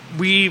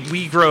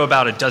grow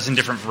about a dozen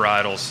different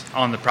varietals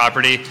on the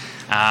property.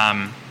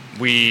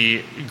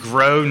 We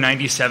grow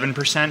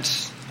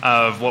 97%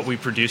 of what we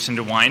produce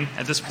into wine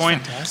at this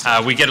point.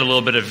 We get a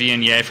little bit of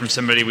Viognier from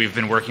somebody we've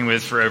been working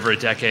with for over a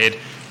decade.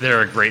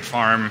 They're a great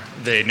farm.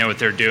 They know what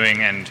they're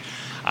doing, and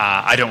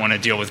I don't want to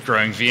deal with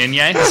growing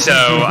Viognier,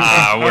 so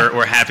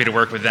we're happy to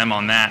work with them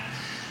on that.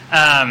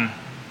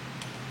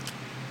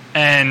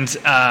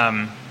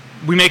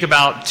 We make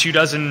about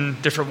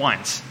 24 different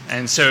wines.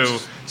 And so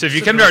if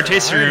you come to our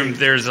tasting room,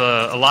 there's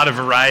a lot of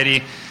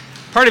variety.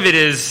 Part of it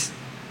is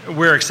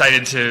we're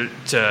excited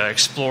to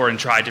explore and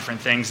try different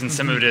things, and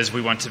some of it is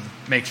we want to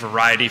make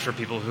variety for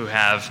people who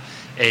have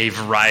a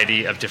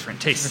variety of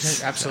different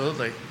tastes.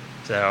 Absolutely.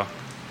 So,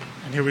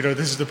 and here we go.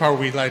 This is the part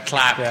where we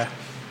clap. Yeah.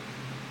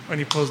 When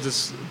he pulls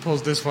this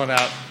one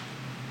out.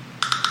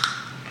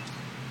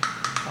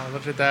 Oh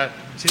look at that.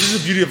 See, this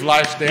is the beauty of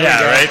life. There Yeah,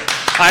 we go. right.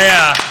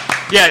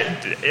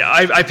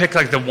 I picked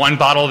like the one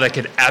bottle that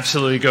could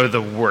absolutely go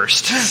the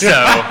worst. So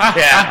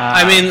yeah.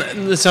 I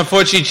mean, it's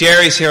unfortunately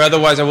Jerry's here.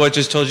 Otherwise, I would have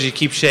just told you to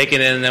keep shaking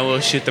it, and then we'll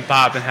shoot the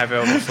pop and have it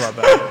overflow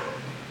back.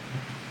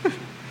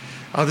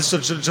 Oh, this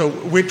so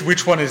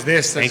which one is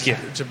this? Thank you.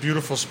 It's a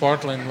beautiful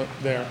sparkling look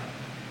there.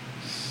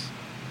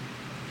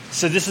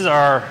 So this is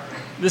our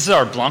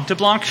Blanc de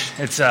Blanc.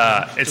 It's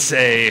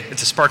a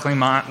sparkling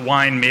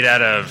wine made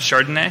out of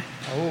Chardonnay.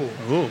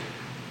 Oh.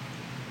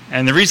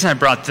 And the reason I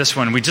brought this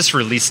one, we just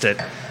released it.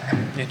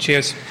 Yeah,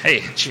 cheers.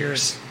 Hey,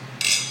 cheers.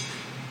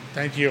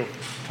 Thank you.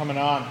 Coming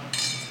on.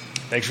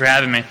 Thanks for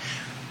having me.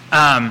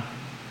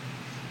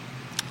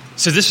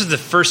 So this was the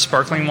first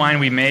sparkling wine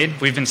we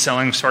made. We've been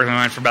selling sparkling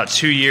wine for about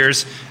 2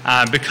 years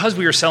because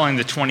we were selling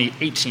the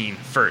 2018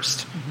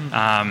 first.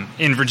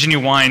 In Virginia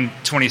Wine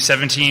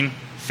 2017,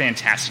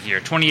 fantastic year.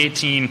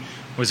 2018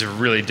 was a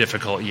really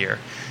difficult year.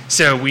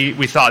 So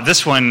we thought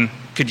this one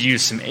could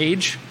use some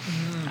age.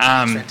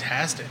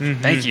 Fantastic.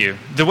 Thank you.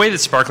 The way that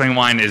sparkling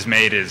wine is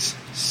made is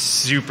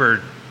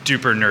super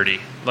duper nerdy.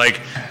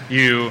 Like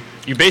you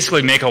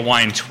basically make a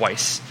wine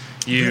twice.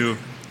 You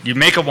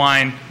make a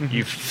wine,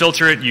 you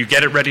filter it, you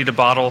get it ready to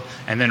bottle,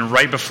 and then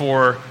right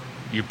before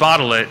you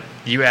bottle it,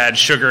 you add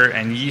sugar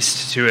and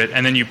yeast to it,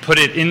 and then you put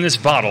it in this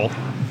bottle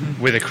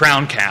with a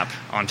crown cap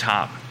on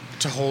top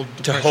To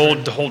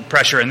hold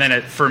pressure, and then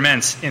it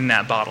ferments in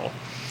that bottle.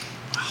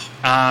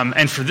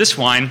 And for this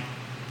wine,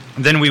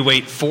 then we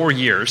wait 4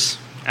 years.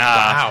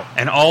 Wow.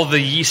 And all the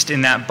yeast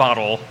in that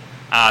bottle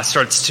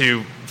starts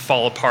to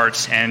fall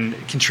apart and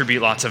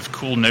contribute lots of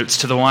cool notes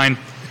to the wine.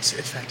 It's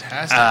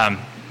fantastic.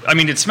 I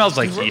mean, it smells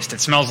like yeast.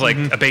 It smells like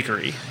a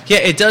bakery. Yeah,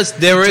 it does.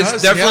 There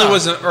definitely yeah.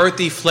 was an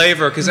earthy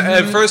flavor because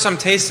at first I'm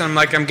tasting,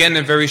 I'm getting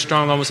a very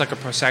strong, almost like a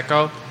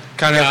prosecco,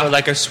 kind of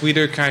like a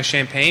sweeter kind of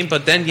champagne.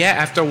 But then,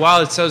 after a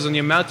while, it settles in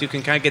your mouth. You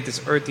can kind of get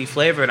this earthy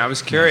flavor. And I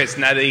was curious.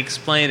 Now that you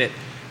explain it,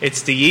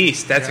 it's the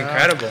yeast. That's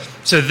incredible.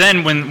 So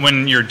then,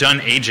 when you're done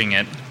aging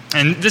it,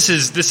 and this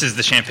is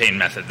the champagne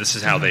method. This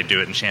is how they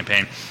do it in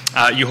Champagne.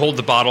 You hold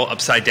the bottle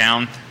upside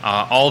down.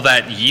 All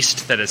that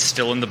yeast that is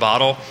still in the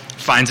bottle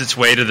finds its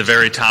way to the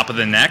very top of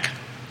the neck.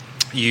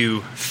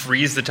 You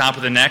freeze the top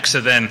of the neck, so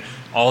then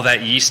all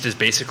that yeast is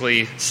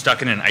basically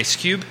stuck in an ice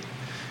cube.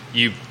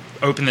 You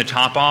open the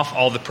top off.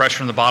 All the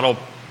pressure in the bottle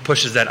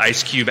pushes that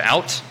ice cube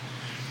out,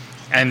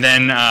 and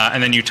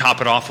then you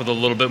top it off with a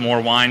little bit more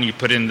wine. You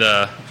put in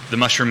the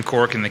mushroom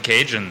cork in the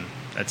cage, and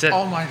that's it.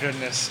 Oh my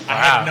goodness! Wow. I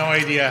had no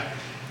idea.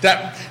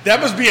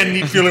 That must be a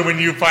neat feeling when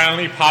you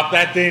finally pop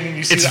that thing and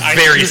you see it's the ice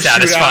very cube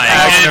satisfying.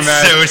 shoot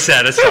out. It's so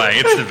satisfying.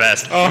 It's the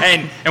best.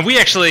 And we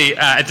actually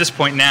at this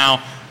point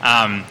now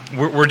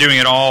we're doing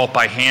it all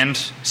by hand.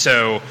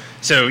 So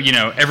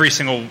every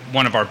single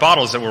one of our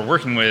bottles that we're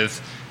working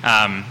with,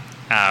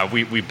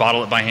 we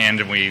bottle it by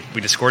hand and we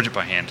disgorge it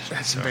by hand.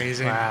 That's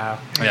amazing. Wow.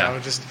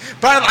 Yeah.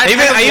 But I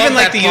even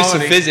like the use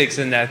of physics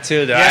in that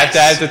too. Though Yes. I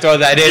have to throw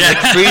that in, like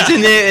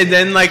freezing it, and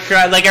then like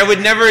I would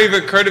never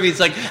even occur to me. It's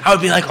like I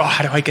would be like, oh,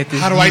 how do I get this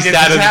yeast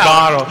out of the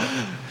bottle?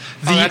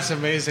 That's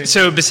amazing.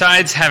 So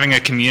besides having a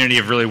community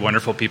of really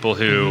wonderful people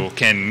who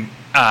can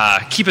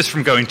keep us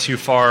from going too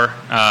far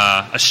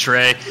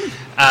astray,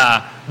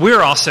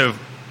 we're also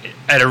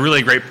at a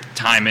really great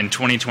time in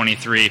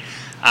 2023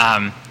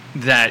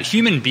 that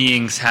human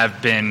beings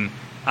have been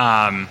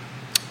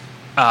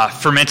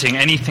fermenting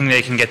anything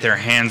they can get their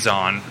hands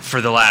on for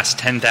the last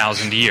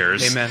 10,000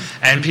 years. Amen.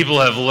 And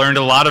people have learned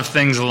a lot of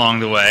things along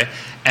the way.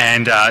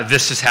 And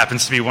this just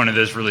happens to be one of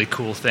those really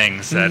cool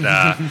things that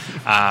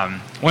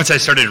once I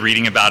started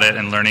reading about it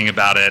and learning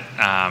about it,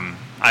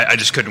 I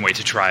just couldn't wait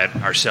to try it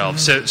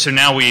ourselves. So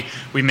now we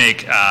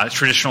make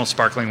traditional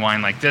sparkling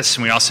wine like this,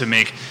 and we also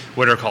make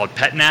what are called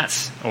pet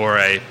nats, or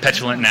a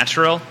petulant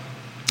naturel.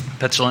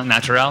 Petulant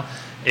naturel.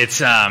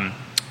 It's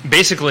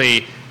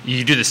basically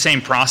you do the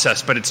same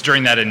process, but it's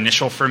during that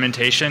initial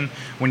fermentation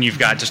when you've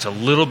got just a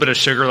little bit of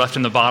sugar left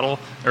in the bottle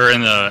or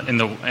in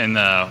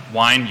the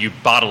wine. You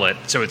bottle it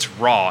so it's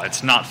raw.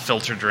 It's not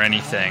filtered or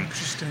anything.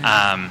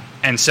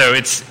 And so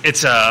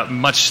it's a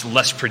much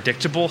less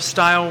predictable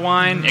style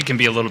wine. It can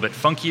be a little bit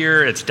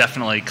funkier. It's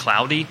definitely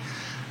cloudy.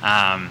 But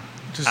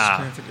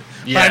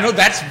I know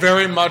that's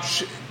very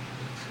much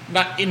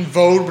not in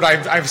vogue,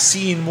 but I've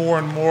seen more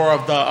and more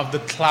of the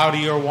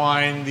cloudier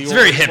wine. It's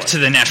very hip to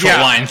the natural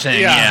wine thing.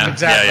 Yeah,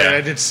 exactly.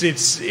 Yeah.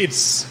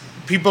 It's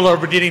people are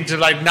beginning to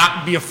like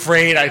not be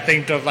afraid. I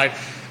think of like,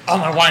 oh,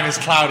 my wine is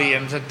cloudy,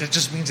 and that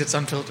just means it's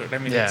unfiltered. I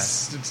mean,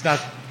 it's not.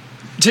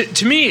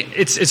 To me,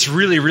 it's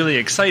really, really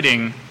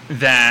exciting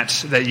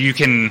that you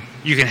can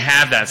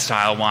have that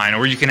style wine,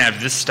 or you can have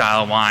this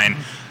style wine,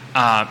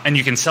 and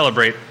you can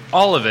celebrate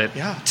all of it.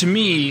 Yeah. To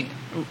me,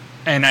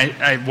 and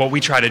I what we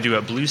try to do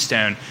at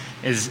Bluestone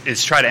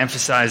is try to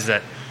emphasize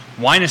that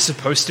wine is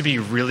supposed to be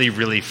really,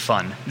 really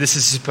fun. This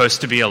is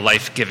supposed to be a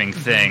life-giving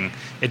thing.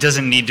 It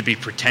doesn't need to be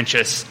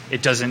pretentious.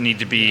 It doesn't need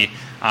to be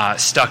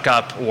stuck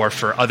up or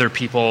for other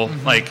people.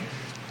 Like,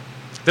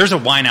 there's a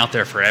wine out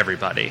there for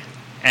everybody.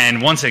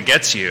 And once it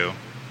gets you,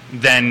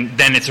 then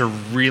it's a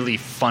really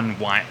fun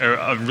wine, or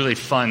a really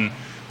fun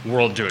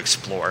world to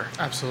explore.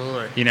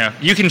 Absolutely. You know,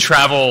 you can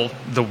travel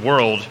the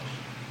world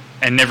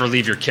and never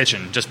leave your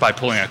kitchen just by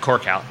pulling a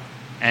cork out,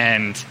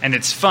 and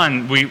it's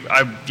fun.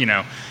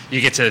 You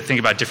get to think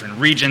about different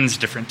regions,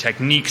 different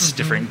techniques,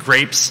 different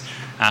grapes.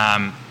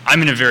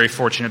 I'm in a very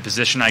fortunate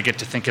position. I get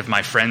to think of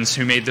my friends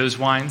who made those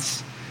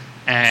wines,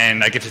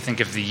 and I get to think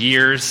of the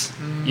years.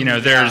 You know,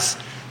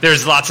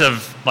 there's lots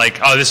of like,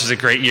 oh, this was a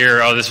great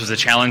year. Oh, this was a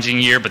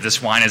challenging year, but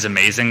this wine is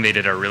amazing. They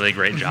did a really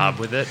great job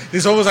with it.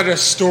 There's almost like a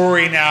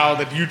story now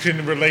that you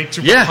can relate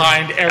to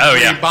behind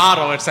every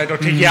bottle. It's like,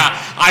 okay,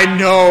 I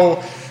know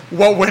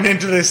what went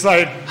into this,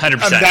 like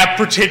 100%. That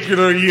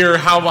particular year,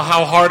 how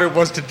hard it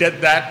was to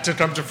get that to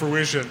come to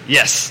fruition.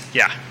 Yes,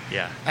 yeah.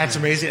 That's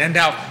amazing. And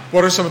now,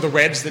 what are some of the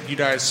reds that you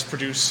guys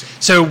produce?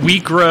 So we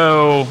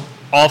grow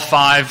all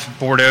 5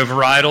 Bordeaux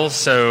varietals,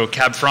 so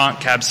Cab Franc,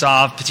 Cab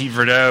Sauv, Petit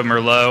Verdot,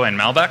 Merlot, and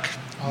Malbec.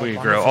 We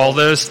grow all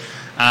those.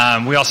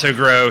 We also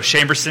grow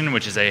Chambourcin,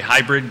 which is a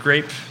hybrid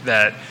grape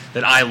that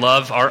I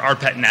love. Our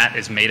pet nat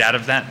is made out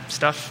of that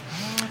stuff.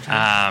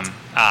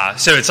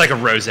 So it's like a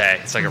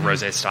rosé. It's like a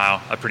rosé style,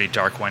 a pretty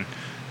dark one.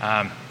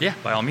 By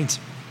all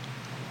means.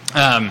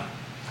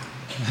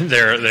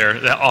 They're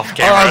off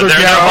camera. Other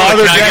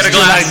guests are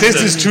like, this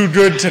is too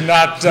good to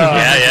not.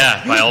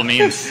 By all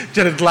means,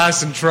 get a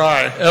glass and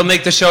try. It'll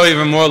make the show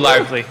even more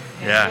lively.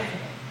 Yeah.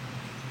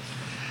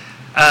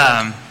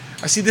 I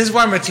see. This is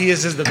why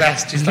Matthias is the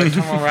best. He's like,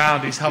 come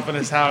around. He's helping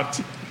us out.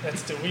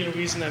 That's the real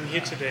reason I'm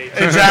here today.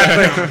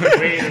 Exactly.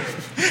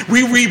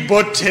 We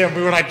rebooked him.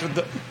 We were like,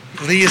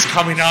 Lee is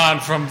coming on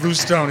from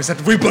Bluestone. He said,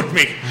 rebook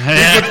me.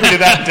 Rebook me to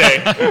that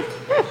day.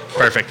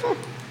 Perfect.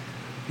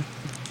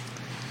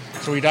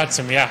 So we got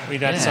some.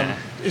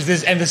 Is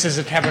this is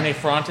a Cabernet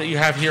Franc that you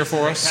have here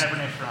for us?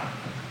 Cabernet Franc.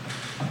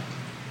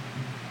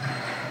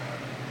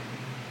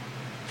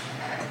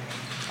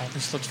 Oh,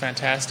 this looks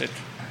fantastic.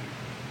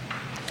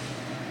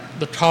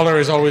 The color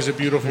is always a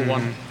beautiful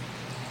one.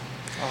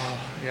 Oh,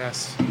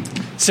 yes.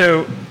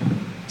 So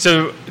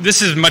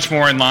this is much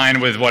more in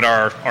line with what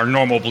our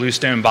normal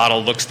Bluestone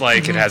bottle looks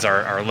like. It has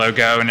our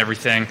logo and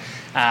everything.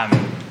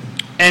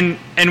 And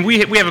we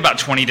have about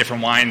 20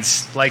 different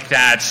wines like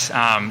that,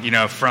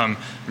 from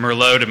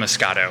Merlot to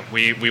Moscato.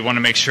 We want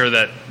to make sure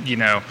that,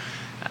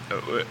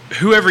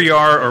 whoever you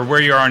are or where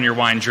you are on your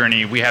wine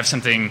journey, we have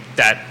something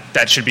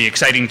that should be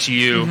exciting to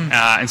you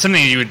and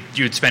something you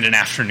would spend an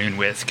afternoon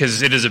with,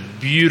 because it is a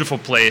beautiful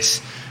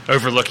place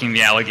overlooking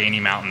the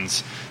Allegheny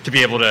Mountains to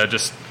be able to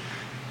just...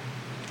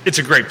 It's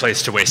a great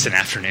place to waste an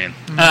afternoon.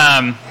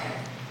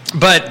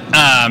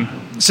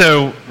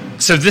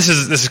 So this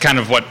is kind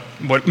of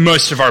what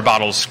most of our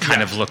bottles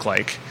kind of look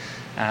like.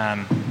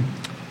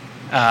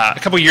 A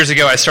couple years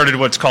ago, I started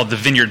what's called the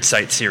Vineyard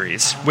Site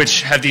series,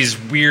 which have these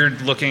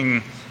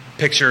weird-looking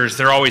pictures.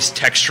 They're always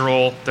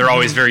textural. They're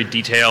always very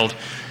detailed.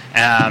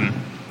 And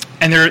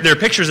they're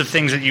pictures of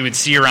things that you would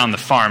see around the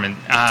farm.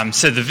 And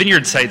so the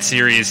Vineyard Site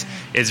series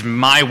is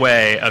my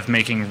way of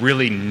making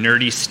really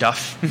nerdy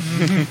stuff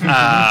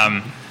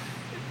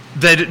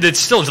that's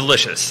still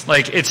delicious.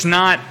 Like, it's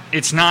not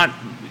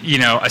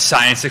a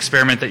science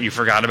experiment that you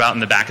forgot about in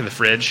the back of the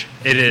fridge.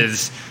 It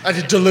is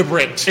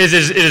deliberate. It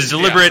is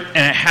deliberate, and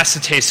it has to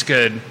taste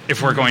good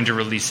if we're going to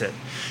release it.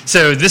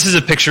 So this is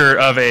a picture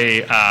of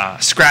a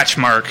scratch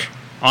mark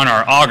on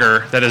our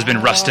auger that has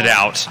been rusted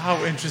out.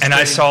 How interesting. And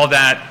I saw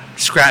that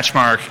scratch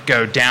mark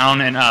go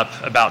down and up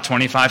about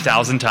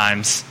 25,000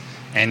 times,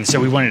 and so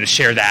we wanted to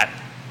share that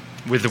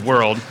with the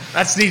world.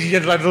 That's neat to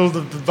get like a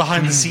little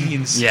behind the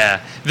scenes.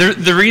 Yeah.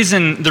 The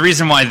reason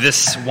why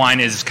this wine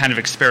is kind of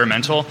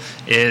experimental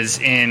is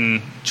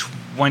in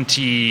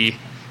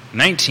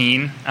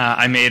 2019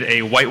 I made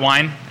a white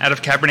wine out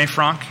of Cabernet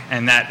Franc,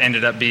 and that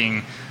ended up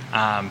being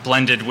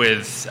blended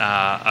with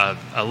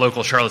a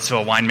local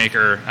Charlottesville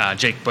winemaker,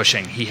 Jake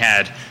Bushing. He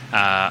had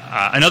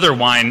another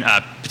wine,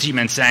 Petit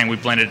Mansang. We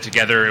blended it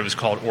together. It was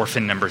called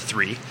Orphan No.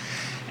 3.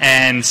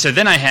 And so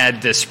then I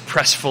had this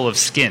press full of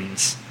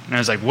skins. And I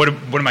was like, what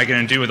am I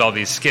going to do with all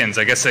these skins?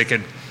 I guess I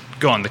could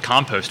go on the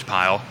compost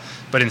pile.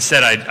 But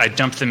instead, I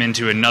dumped them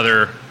into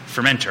another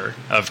fermenter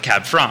of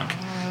Cab Franc.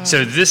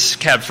 So this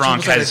Cab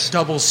Franc has... Like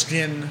double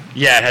skin.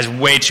 Yeah, it has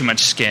way too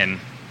much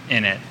skin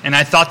in it. And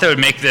I thought that would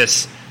make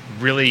this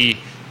really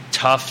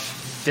tough,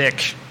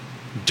 thick,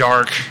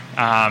 dark,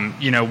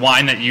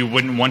 wine that you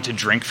wouldn't want to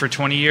drink for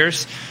 20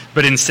 years.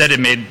 But instead,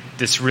 it made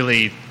this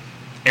really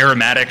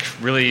aromatic,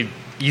 really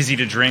easy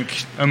to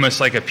drink, almost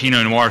like a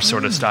Pinot Noir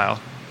sort of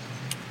style.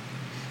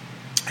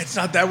 It's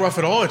not that rough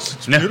at all.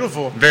 It's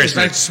beautiful. Very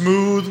smooth. Nice,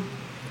 smooth.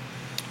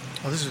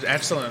 Oh, this is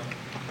excellent.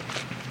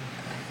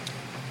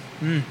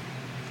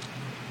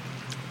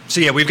 So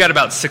yeah, we've got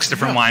about 6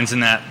 different wines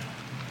in that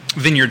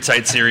Vineyard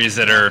Site series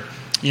that are,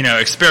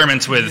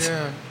 experiments with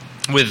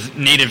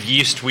native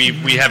yeast.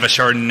 We have a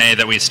Chardonnay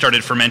that we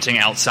started fermenting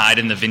outside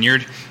in the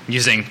vineyard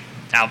using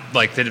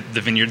the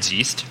vineyard's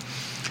yeast.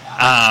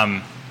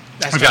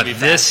 That's we've got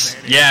this.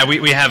 Yeah,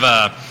 we have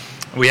a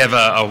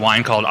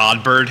wine called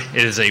Oddbird.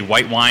 It is a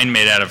white wine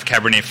made out of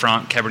Cabernet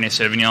Franc, Cabernet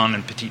Sauvignon,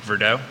 and Petit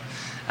Verdot.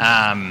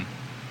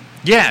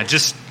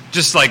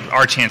 Just like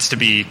our chance to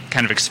be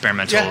kind of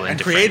experimental and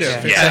different.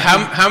 creative. So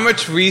how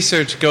much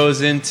research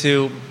goes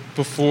into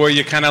before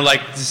you kind of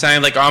like decide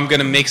like, oh, I'm going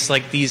to mix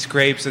like these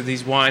grapes or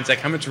these wines? Like,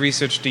 how much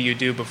research do you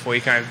do before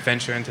you kind of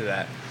venture into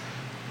that?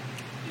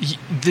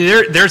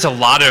 There's a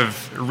lot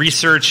of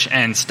research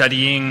and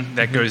studying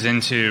that goes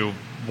into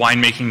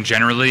winemaking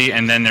generally,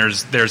 and then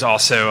there's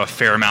also a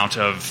fair amount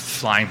of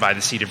flying by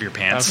the seat of your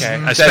pants. Okay,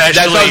 that's what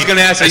I was going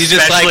to ask. Are you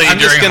just like, I'm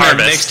just going to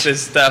mix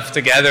this stuff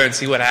together and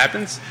see what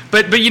happens?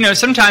 But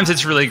sometimes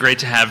it's really great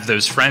to have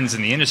those friends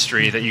in the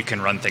industry that you can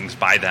run things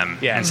by them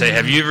and say,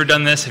 have you ever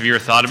done this? Have you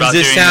ever thought about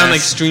doing this? Does this sound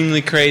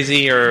extremely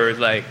crazy or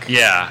like...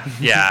 Yeah.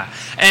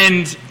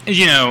 And,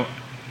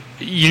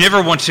 you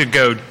never want to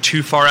go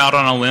too far out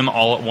on a limb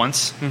all at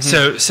once.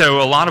 Mm-hmm.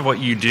 So a lot of what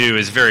you do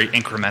is very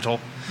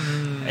incremental.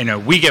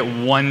 We get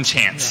one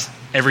chance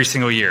every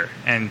single year,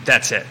 and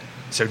that's it.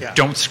 So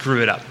don't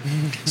screw it up.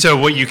 So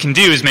what you can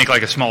do is make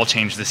like a small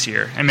change this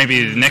year, and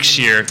maybe the next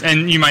year,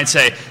 and you might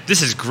say,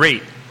 this is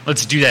great,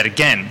 let's do that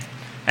again.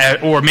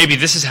 Or maybe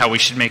this is how we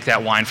should make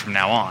that wine from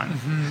now on.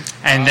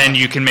 Mm-hmm. And then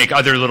you can make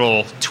other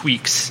little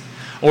tweaks.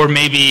 Or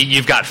maybe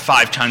you've got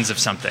 5 tons of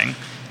something,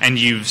 and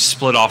you've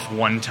split off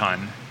 1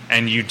 ton,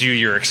 and you do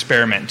your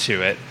experiment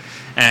to it.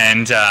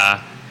 And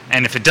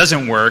if it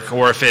doesn't work,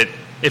 or if it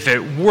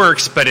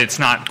works but it's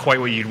not quite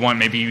what you'd want,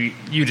 maybe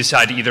you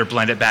decide to either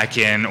blend it back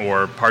in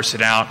or parse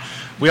it out.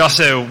 We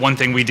also, one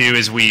thing we do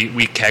is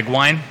we keg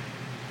wine.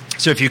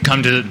 So if you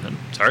come to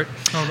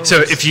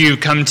if you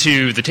come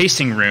to the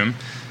tasting room,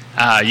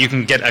 you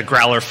can get a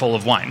growler full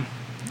of wine.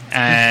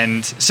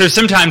 And so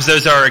sometimes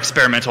those are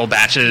experimental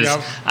batches.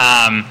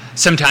 Yep.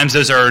 Sometimes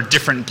those are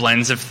different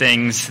blends of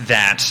things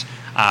that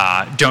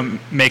don't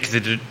make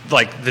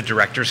the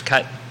director's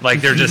cut.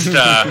 Like they're just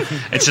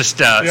it's just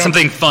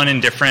something fun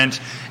and different.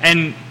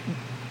 And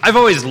I've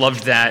always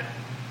loved that.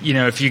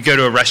 If you go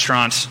to a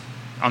restaurant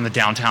on the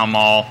downtown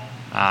mall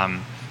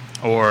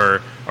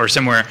or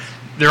somewhere,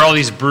 there are all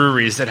these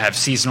breweries that have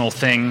seasonal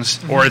things.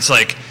 Mm-hmm. Or it's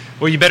like,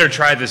 well, you better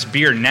try this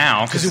beer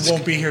now because it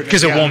won't be here.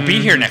 Because it won't be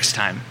here next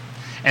time.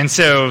 And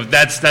so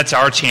that's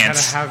our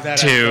chance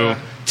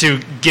to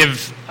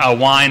give a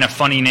wine a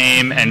funny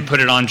name and put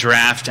it on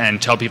draft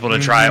and tell people to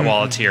try it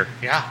while it's here.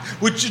 Yeah,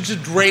 which is a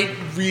great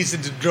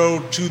reason to go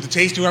to the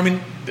tasting room. I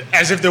mean,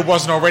 as if there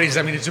wasn't already.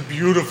 I mean, it's a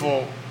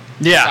beautiful...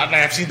 Yeah.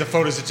 I've seen the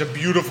photos. It's a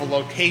beautiful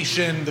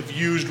location. The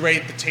view's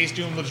great. The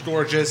tasting room looks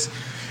gorgeous.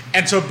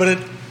 And so, but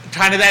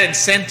kind of that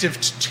incentive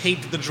to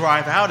take the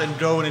drive out and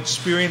go and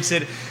experience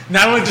it,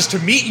 not only just to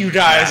meet you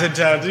guys and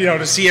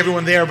to see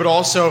everyone there, but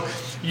also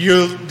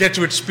you'll get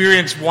to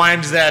experience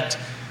wines that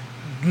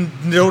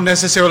don't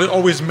necessarily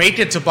always make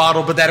it to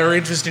bottle, but that are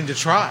interesting to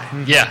try.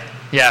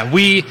 Yeah.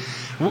 We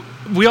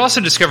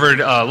also discovered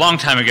a long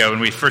time ago when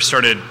we first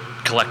started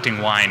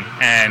collecting wine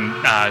and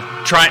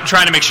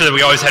trying to make sure that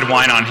we always had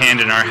wine on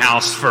hand in our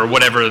house for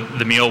whatever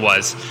the meal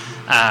was.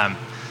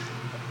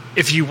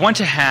 If you want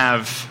to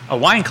have a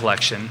wine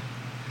collection,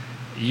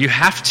 you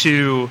have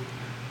to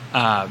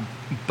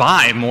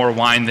buy more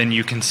wine than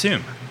you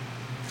consume,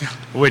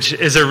 which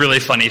is a really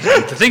funny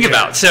thing to think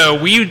about.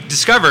 So we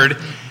discovered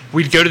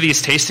we'd go to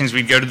these tastings,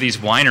 we'd go to these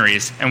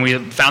wineries, and we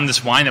found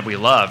this wine that we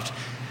loved.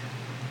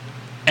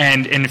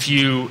 And if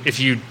you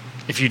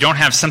don't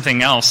have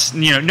something else,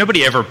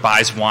 nobody ever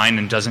buys wine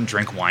and doesn't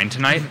drink wine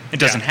tonight. It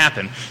doesn't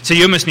happen. So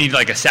you almost need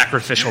like a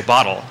sacrificial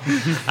bottle.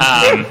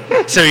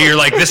 So you're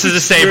like, this is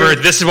a savor.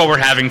 This is what we're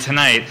having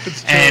tonight.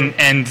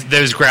 And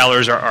those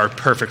growlers are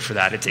perfect for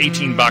that. It's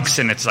 $18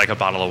 and it's like a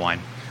bottle of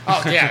wine.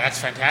 Oh yeah, that's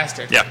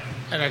fantastic. Yeah.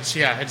 And it's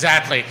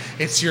exactly.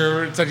 It's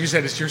like you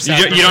said, it's your.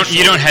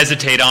 You don't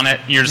hesitate on it.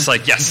 You're just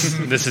like, yes,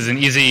 this is an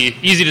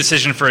easy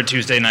decision for a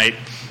Tuesday night.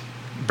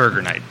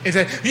 Burger night.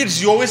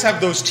 You always have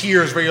those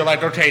tiers where you're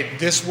like, okay,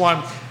 this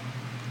one,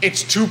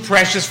 it's too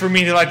precious for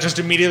me to like just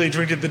immediately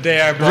drink it the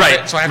day I bought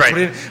it, so I have to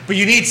put it in. But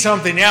you need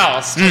something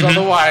else, because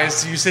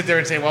otherwise you sit there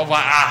and say, well,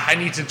 I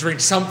need to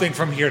drink something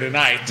from here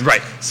tonight.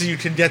 Right. So you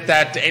can get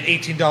that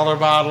 $18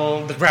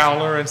 bottle, the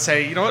growler, and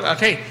say, you know what,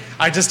 okay,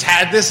 I just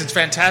had this, it's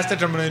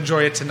fantastic, I'm going to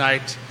enjoy it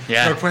tonight.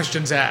 Yeah. No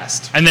questions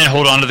asked. And then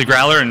hold on to the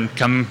growler and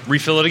come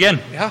refill it again.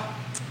 Yeah.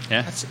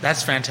 Yeah.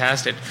 That's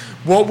fantastic.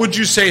 What would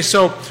you say?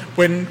 So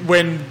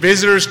when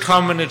visitors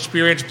come and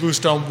experience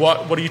Bluestone,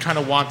 what do you kind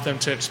of want them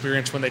to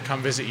experience when they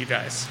come visit you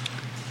guys?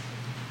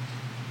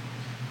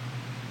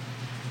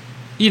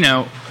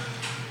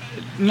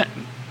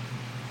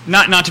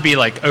 Not to be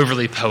like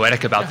overly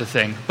poetic about the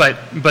thing, but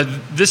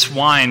this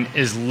wine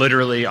is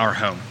literally our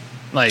home.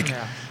 Like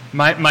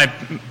my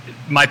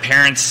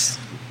parents,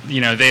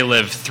 they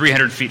live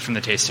 300 feet from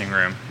the tasting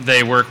room.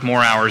 They work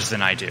more hours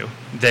than I do.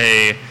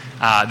 They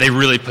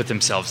really put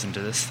themselves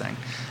into this thing.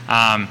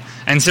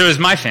 And so is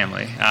my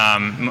family.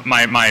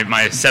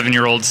 My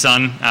 7-year-old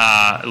son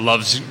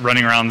loves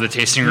running around the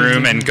tasting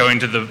room and going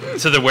to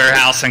the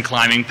warehouse and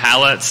climbing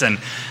pallets. And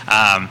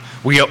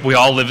we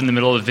all live in the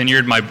middle of the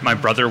vineyard. My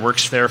brother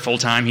works there full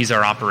time. He's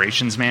our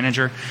operations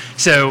manager.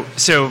 So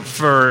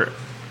for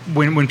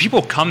when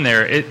people come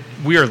there,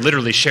 we are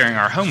literally sharing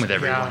our home with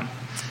everyone.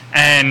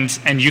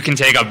 and you can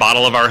take a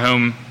bottle of our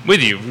home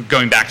with you.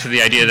 Going back to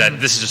the idea that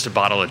this is just a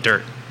bottle of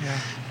dirt,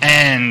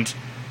 and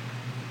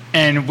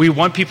we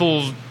want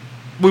people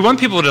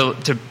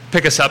to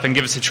pick us up and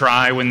give us a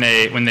try when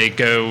they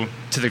go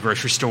to the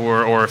grocery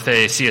store or if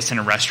they see us in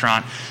a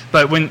restaurant.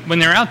 But when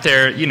they're out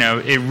there,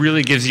 it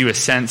really gives you a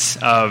sense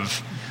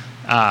of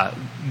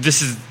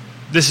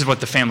this is what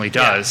the family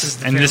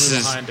does,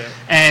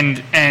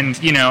 and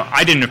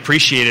I didn't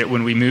appreciate it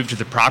when we moved to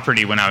the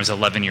property when I was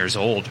 11 years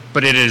old,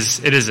 but it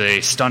is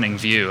a stunning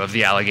view of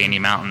the Allegheny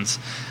Mountains.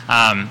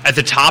 At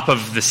the top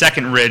of the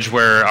second ridge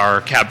where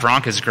our Cab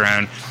Franc is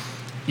grown,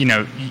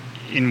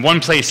 in one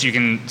place you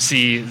can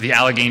see the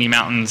Allegheny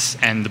Mountains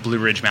and the Blue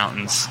Ridge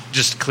Mountains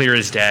just clear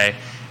as day.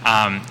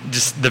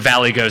 Just the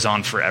valley goes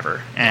on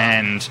forever,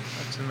 and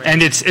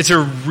it's a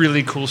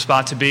really cool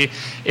spot to be.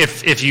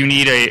 If you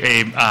need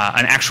an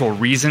actual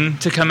reason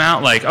to come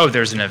out, like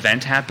there's an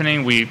event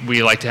happening.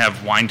 We like to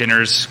have wine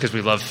dinners because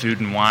we love food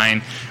and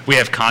wine. We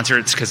have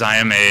concerts because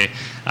I'm a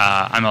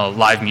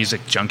live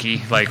music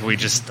junkie. Like we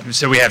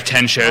have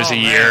 10 shows a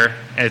year.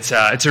 It's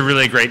a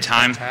really great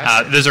time.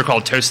 Those are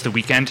called Toast the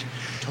Weekend.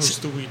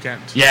 Toast the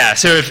Weekend. Yeah.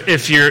 So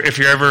if you're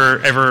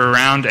ever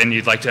around and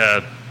you'd like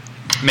to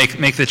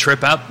make the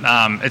trip up,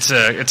 it's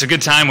a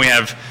good time. We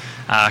have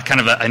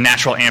kind of a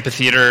natural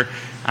amphitheater.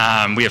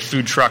 We have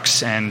food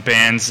trucks and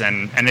bands,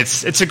 and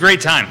it's a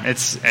great time.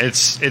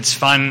 It's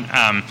fun.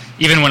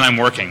 Even when I'm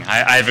working,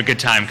 I have a good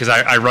time because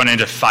I run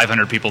into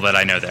 500 people that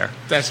I know there.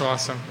 That's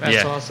awesome.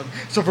 That's awesome.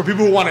 So for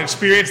people who want to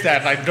experience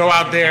that, like go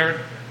out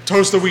there,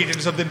 toast the wheat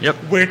and something. Yep.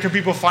 Where can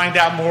people find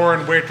out more,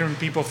 and where can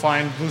people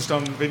find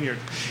Bluestone Vineyard?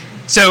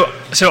 So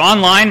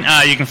online,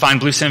 you can find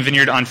Bluestone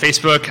Vineyard on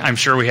Facebook. I'm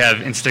sure we have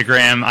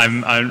Instagram.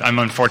 I'm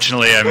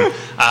unfortunately,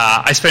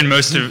 I spend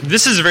most of,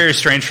 this is very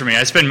strange for me.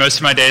 I spend most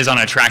of my days on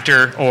a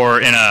tractor or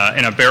in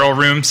a barrel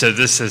room. So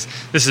this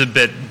is a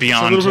bit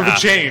beyond. It's a little bit of a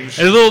change.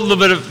 A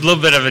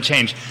little bit of a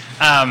change.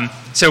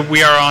 So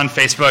we are on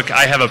Facebook.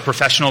 I have a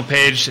professional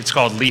page. It's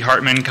called Lee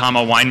Hartman,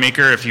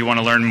 Winemaker. If you want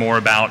to learn more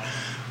about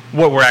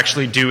what we're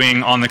actually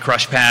doing on the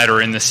crush pad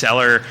or in the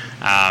cellar,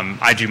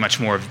 I do much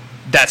more of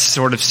that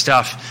sort of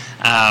stuff.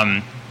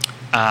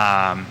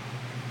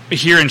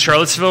 Here in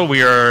Charlottesville,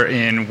 we are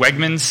in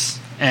Wegmans,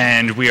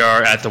 and we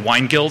are at the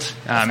Wine Guild.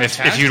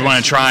 If you'd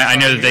want to try, I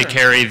know that they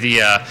carry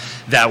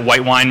that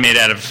white wine made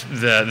out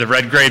of the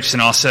red grapes,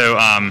 and also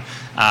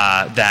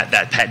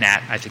that Pet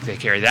Nat. I think they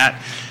carry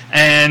that.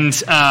 And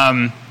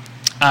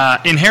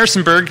in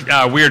Harrisonburg,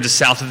 we are just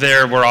south of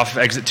there. We're off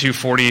exit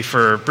 240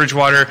 for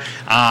Bridgewater.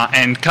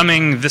 And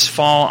coming this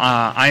fall,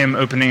 I am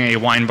opening a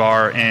wine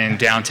bar in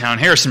downtown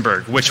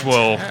Harrisonburg, which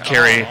will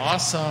carry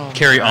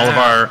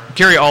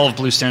all of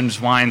Bluestone's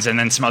wines and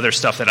then some other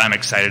stuff that I'm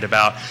excited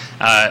about.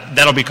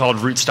 That'll be called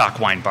Rootstock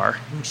Wine Bar.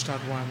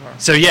 Rootstock Wine Bar.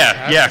 So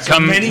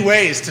come. Many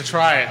ways to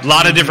try it. A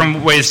lot of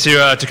different ways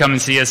to come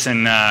and see us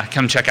and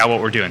come check out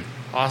what we're doing.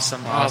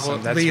 Awesome.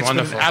 That's Lee, it's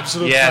wonderful. Been an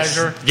absolute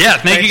pleasure. Yeah,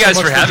 thank you guys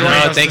for having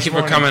me. Thank you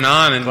for coming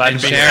on and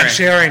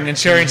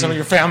sharing some of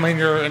your family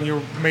and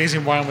your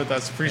amazing wine with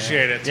us.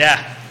 Appreciate it.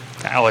 Yeah,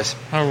 always.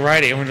 All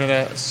righty, we're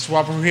going to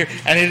swap over here.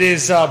 And it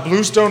is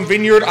Bluestone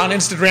Vineyard on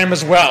Instagram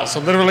as well.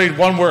 So literally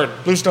one word,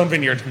 Bluestone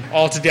Vineyard,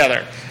 all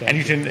together. And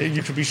you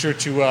can be sure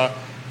to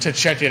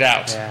check it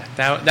out.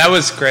 Yeah, that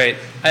was great.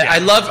 I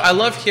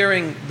love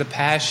hearing the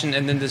passion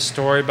and then the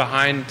story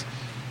behind,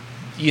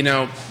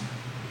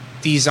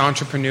 these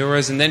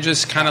entrepreneurs, and then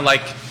just kind of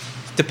like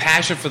the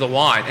passion for the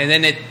wine, and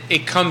then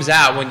it comes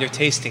out when you're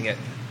tasting it.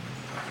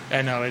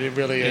 I know it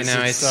really is.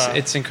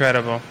 It's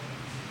incredible.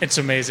 It's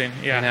amazing.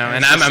 Yeah,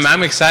 and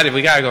I'm excited.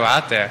 We gotta go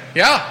out there.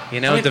 Yeah,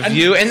 the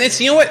view, and it's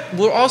what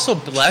we're also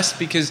blessed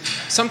because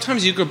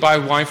sometimes you could buy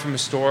wine from a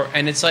store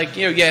and it's like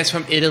it's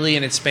from Italy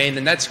and it's Spain,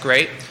 and that's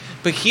great.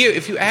 But here,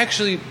 if you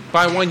actually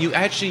buy wine, you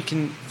actually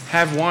can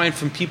have wine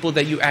from people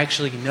that you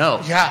actually know,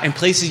 and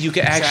places you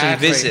can actually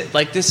visit.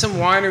 Like there's some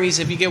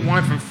wineries, if you get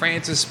wine from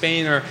France or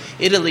Spain or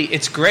Italy,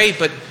 it's great,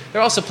 but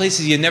there are also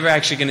places you're never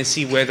actually going to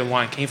see where the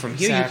wine came from.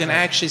 Here you can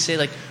actually say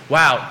like,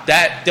 wow,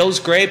 those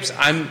grapes,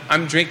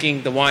 I'm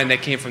drinking the wine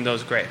that came from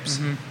those grapes.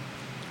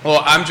 Mm-hmm. Or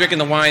I'm drinking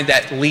the wine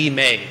that Lee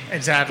made.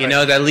 Exactly.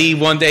 That Lee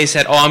one day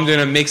said, I'm going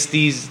to mix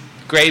these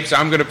grapes, or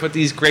I'm going to put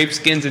these grape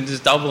skins and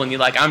just double, and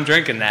you're like, I'm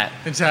drinking that.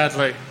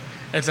 Exactly.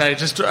 It's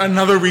just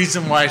another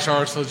reason why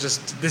Charlottesville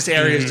this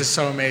area is just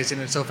so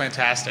amazing and so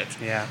fantastic.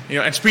 Yeah.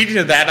 And speaking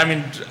of that, I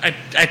mean,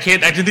 I can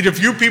think of a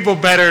few people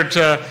better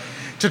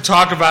to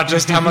talk about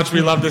just how much we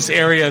love this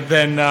area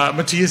than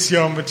Matthias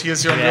Young,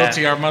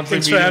 Realty, our monthly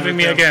Thanks meeting. for having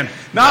me again.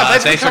 No,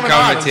 thanks for coming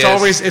on.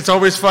 Matthias. It's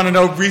always fun to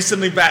know.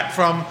 Recently back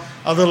from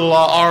a little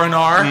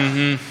R&R.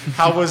 Mm-hmm.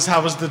 How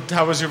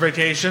was your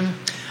vacation?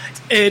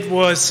 It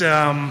was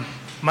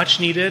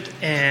much needed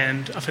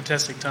and a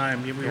fantastic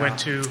time. We went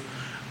to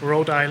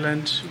Rhode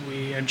Island.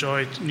 We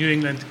enjoyed New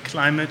England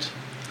climate,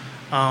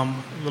 a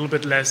little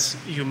bit less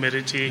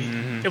humidity.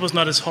 Mm-hmm. It was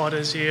not as hot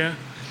as here,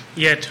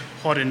 yet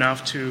hot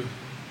enough to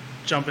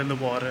jump in the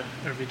water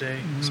every day.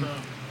 Mm-hmm. So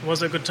it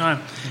was a good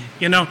time.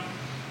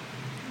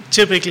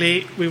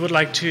 Typically we would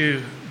like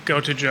to go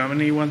to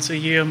Germany once a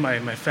year.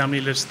 My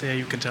family lives there.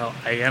 You can tell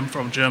I am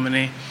from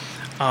Germany.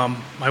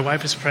 My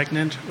wife is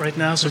pregnant right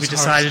now, so we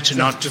decided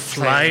not to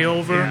fly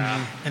over.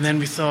 Yeah. And then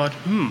we thought,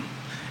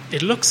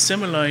 it looks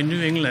similar in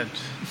New England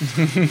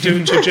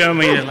to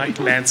Germany, like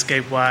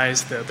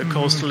landscape-wise, the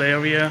coastal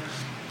area,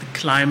 the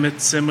climate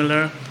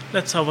similar.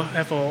 Let's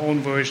have our own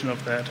version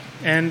of that.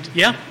 And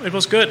yeah, it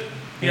was good.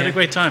 We had a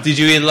great time. Did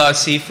you eat a lot of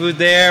seafood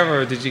there,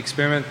 or did you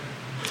experiment?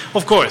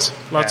 Of course,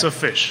 lots of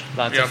fish.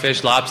 Lots of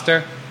fish,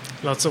 lobster?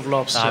 Lots of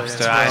lobster.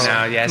 Lobster, as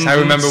well. I know, yes. I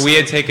remember we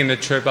had taken a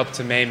trip up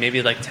to Maine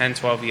maybe like 10,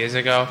 12 years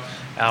ago.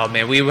 Oh,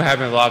 man, we were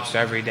having lobster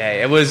every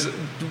day. It was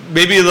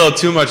maybe a little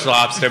too much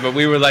lobster, but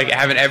we were like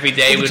having every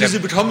day. Well, because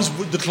it becomes,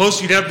 the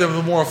closer you get up there,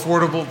 the more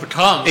affordable it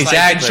becomes. Exactly.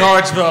 Like in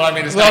Charlottesville, I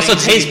mean, it's it also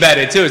tastes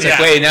better, too. It's like,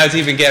 Yeah. wait, now it's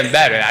even getting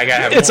better. I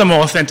gotta have It's more. a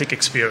more authentic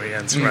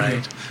experience,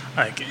 right?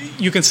 Like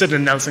you can sit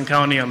in Nelson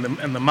County on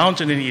the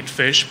mountain and eat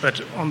fish,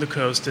 but on the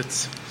coast,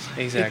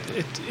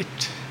 Exactly.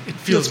 It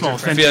feels more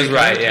different. authentic. It feels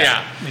right,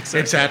 yeah.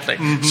 Exactly.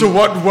 So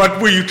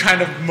what were you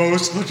kind of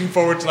most looking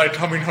forward to, like,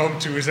 coming home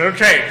to? Is it,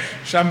 okay,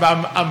 so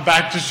I'm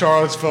back to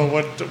Charlottesville.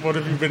 What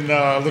have you been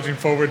looking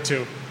forward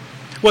to?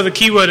 Well, the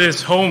key word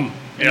is home.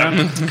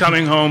 Yeah,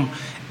 coming home,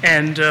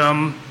 and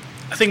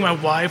I think my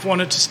wife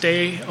wanted to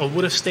stay or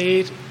would have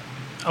stayed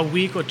a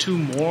week or two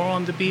more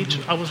on the beach.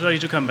 I was ready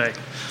to come back.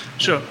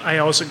 Sure, I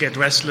also get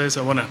restless.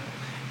 I want to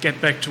get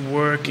back to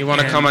work. You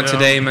want to come on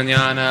today,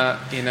 Mañana,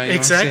 you know.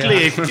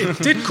 Exactly. It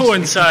did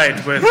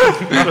coincide with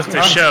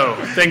the show.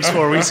 Thanks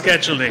for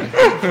rescheduling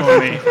for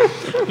me.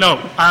 No,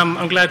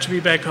 I'm glad to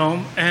be back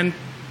home. And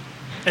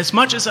as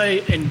much as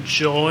I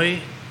enjoy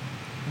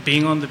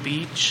being on the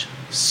beach,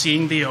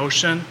 seeing the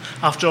ocean,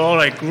 after all,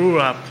 I grew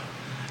up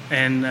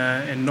in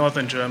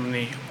northern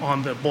Germany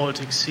on the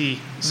Baltic Sea.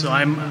 So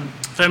I'm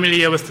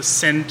familiar with the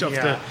scent of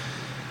the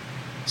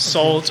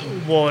salt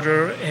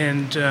water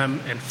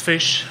and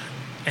fish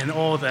and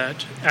all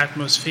that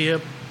atmosphere.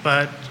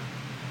 But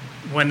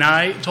when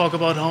I talk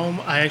about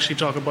home, I actually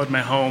talk about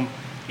my home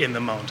in the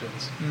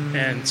mountains.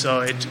 And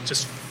so it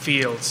just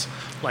feels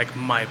like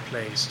my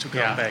place to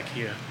come back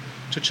here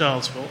to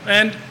Charlottesville.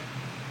 And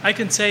I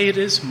can say it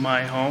is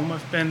my home.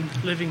 I've been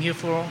living here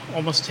for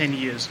almost 10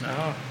 years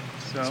now.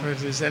 So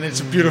it is, and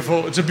it's a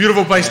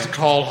beautiful place to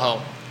call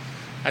home.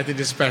 I think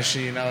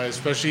especially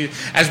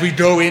as we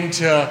go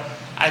into,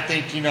 I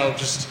think,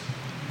 just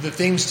the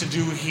things to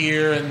do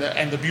here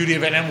and the beauty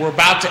of it, and we're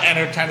about to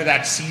enter kind of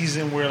that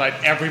season where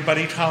like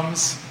everybody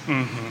comes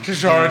to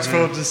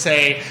Charlottesville to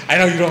say, I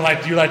know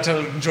you like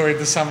to enjoy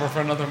the summer for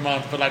another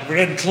month, but like we're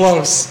getting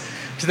close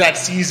to that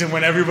season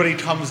when everybody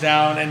comes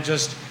down and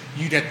just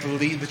you get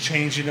the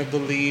changing of the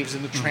leaves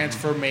and the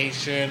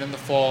transformation in the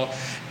fall.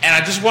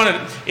 And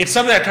it's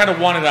something I kind of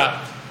wanted to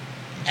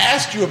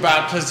ask you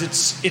about, because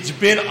it's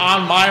been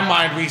on my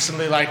mind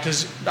recently, like,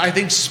 because I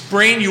think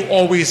spring you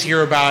always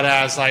hear about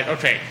as like,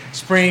 okay,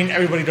 spring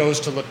everybody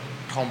goes to look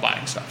home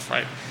buying stuff,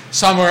 right?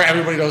 Summer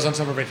everybody goes on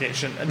summer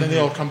vacation, and then they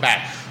all come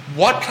back.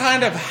 What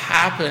kind of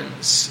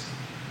happens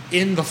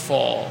in the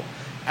fall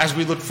as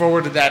we look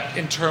forward to that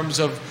in terms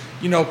of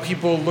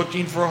people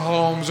looking for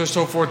homes or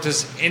so forth?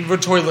 Does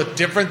inventory look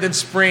different than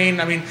spring?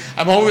 I mean,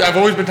 I've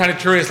always been kind of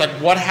curious, like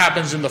what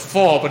happens in the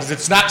fall, but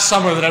it's not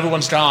summer that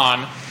everyone's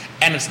gone,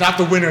 and it's not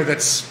the winter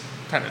that's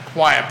kind of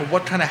quiet, but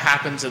what kind of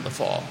happens in the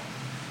fall?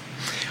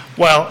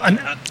 Well,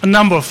 a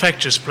number of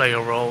factors play a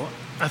role.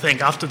 I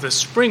think after the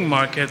spring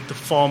market, the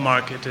fall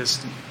market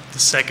is the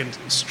second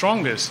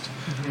strongest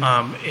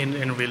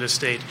in real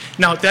estate.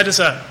 Now, that is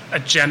a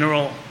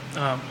general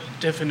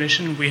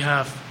definition. We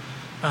had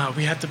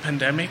the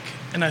pandemic,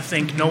 and I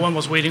think no one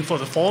was waiting for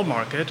the fall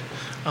market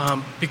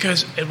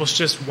because it was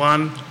just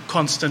one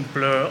constant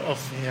blur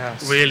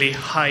of really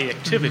high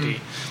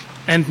activity.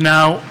 And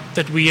now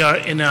that we are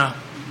in a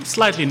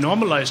slightly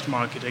normalized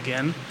market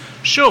again,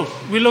 sure,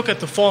 we look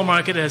at the fall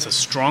market as a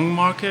strong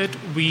market.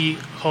 We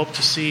hope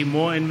to see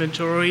more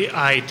inventory.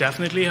 I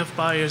definitely have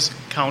buyers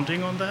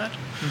counting on that.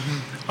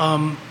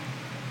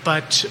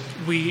 But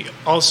we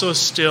also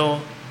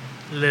still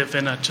live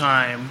in a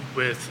time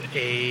with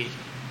a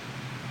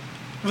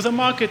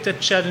market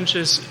that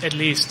challenges at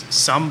least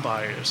some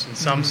buyers and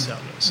some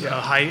sellers.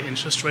 High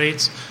interest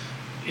rates.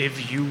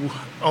 If you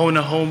own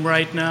a home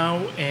right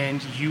now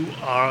and you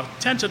are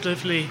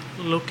tentatively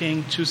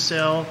looking to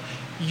sell,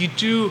 you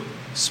do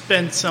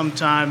spend some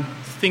time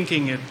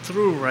thinking it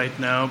through right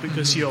now,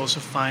 because you also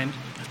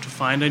have to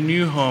find a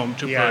new home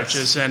to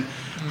purchase, and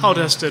how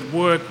does that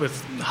work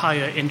with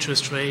higher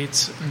interest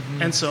rates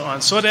and so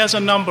on. So there's a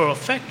number of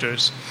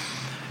factors.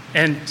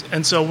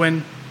 And so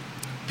when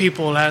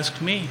people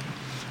ask me,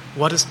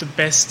 what is the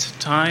best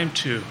time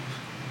to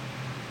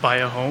buy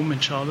a home in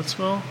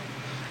Charlottesville?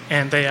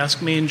 And they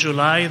ask me in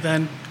July,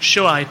 then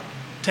sure, I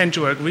tend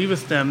to agree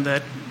with them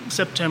that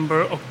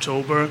September,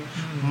 October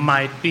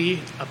might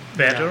be a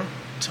better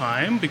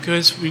time,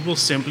 because we will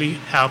simply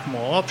have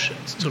more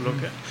options to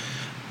look at.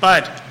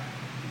 But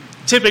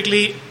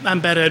typically, I'm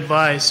better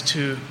advised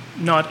to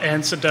not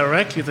answer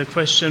directly the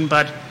question,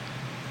 but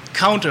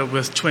counter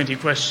with 20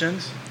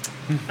 questions,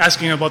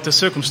 asking about the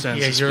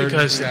circumstances,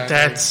 because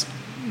that's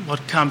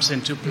what comes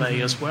into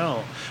play as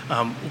well.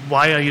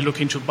 Why are you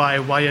looking to buy?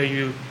 Why are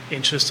you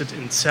interested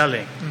in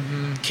selling?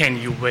 Can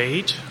you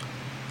wait?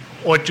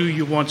 Or do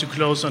you want to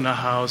close on a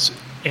house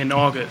in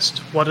August?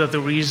 What are the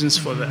reasons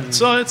for that?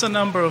 So it's a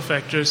number of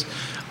factors.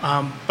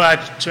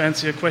 But to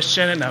answer your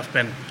question, and I've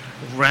been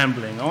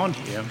rambling on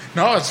here.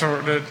 No,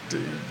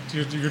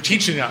 you're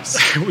teaching us.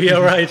 We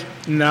are right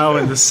now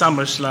in the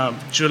summer slump,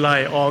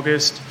 July,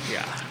 August.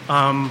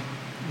 Yeah.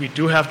 We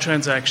do have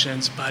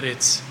transactions, but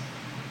it's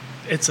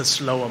a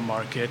slower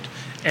market.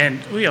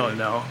 And we all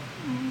know,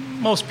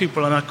 most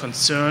people are not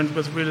concerned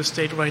with real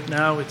estate right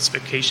now. It's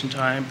vacation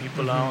time.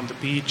 People are on the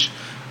beach.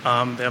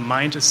 Their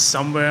mind is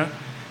somewhere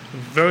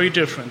very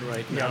different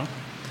right now.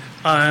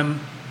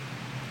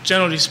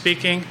 Generally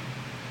speaking,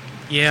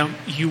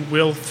 you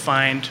will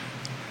find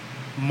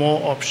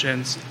more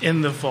options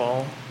in the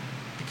fall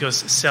because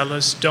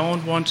sellers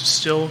don't want to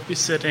still be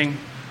sitting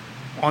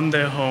on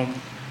their home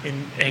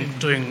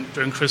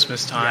during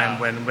Christmas time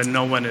when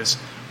no one is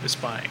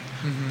buying.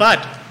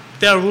 But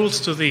there are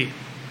rules to the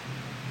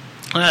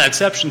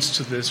exceptions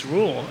to this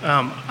rule.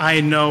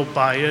 I know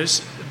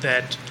buyers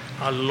that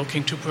are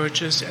looking to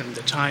purchase in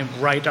the time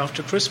right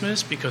after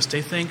Christmas because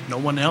they think no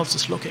one else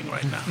is looking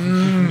right now.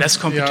 Less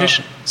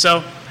competition. Yeah.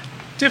 So,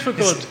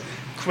 difficult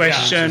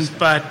question,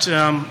 but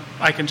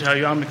I can tell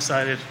you I'm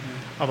excited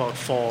about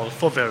fall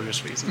for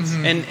various reasons.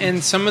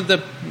 And some of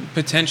the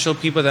potential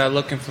people that are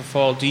looking for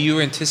fall, do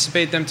you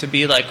anticipate them to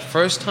be like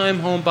first-time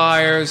home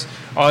buyers?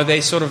 Are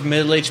they sort of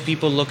middle-aged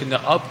people looking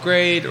to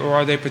upgrade, or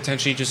are they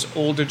potentially just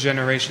older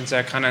generations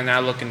that are kind of now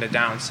looking to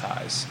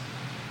downsize?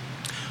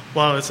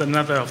 Well, it's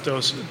another of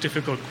those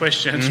difficult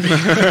questions.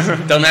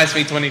 Don't ask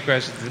me 20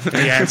 questions. The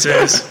answer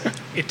is,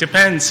 it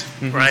depends,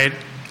 right?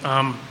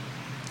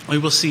 We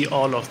will see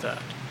all of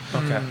that.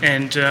 Okay.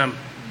 And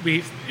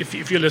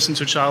if you listen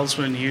to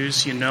Charlesville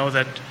News, you know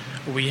that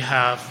we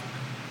have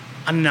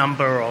a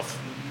number of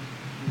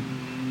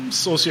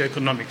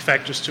socioeconomic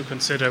factors to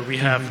consider. We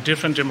have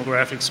different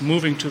demographics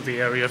moving to the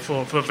area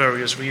for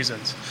various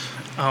reasons.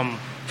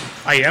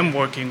 I am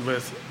working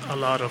with a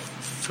lot of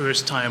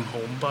first-time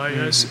home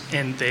buyers,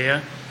 and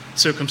their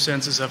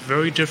circumstances are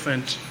very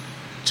different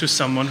to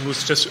someone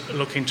who's just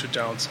looking to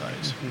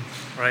downsize,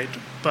 right?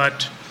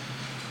 But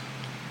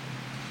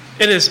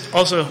it is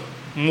also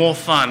more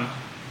fun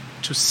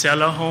to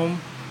sell a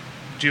home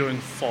during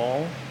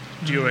fall,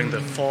 during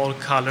the fall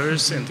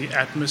colors and the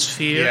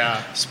atmosphere,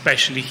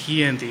 especially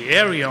here in the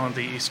area on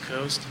the East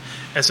Coast,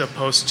 as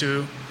opposed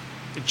to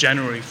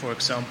January, for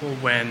example,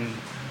 when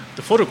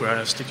the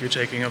photographs that you're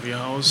taking of your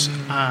house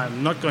are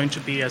not going to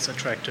be as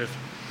attractive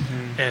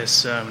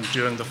as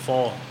during the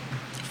fall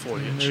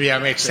foliage. Yeah,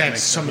 it makes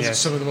sense. Some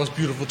of the most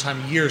beautiful time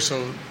of year,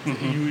 so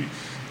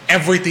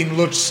everything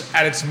looks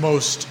at its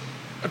most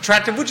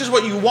attractive, which is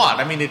what you want.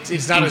 I mean,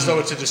 it's not as though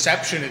it's a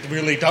deception. It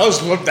really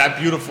does look that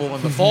beautiful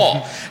in the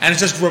fall, and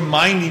it's just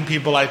reminding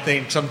people, I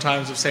think,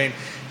 sometimes of saying,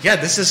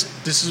 this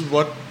is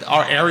what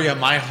our area,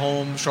 my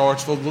home,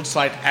 Charlottesville, looks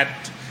like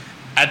at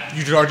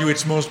you could argue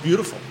it's most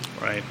beautiful,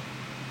 right?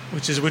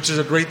 Which is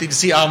a great thing to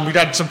see. We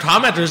got some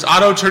commenters.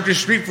 Otto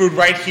Turkish Street Food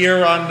right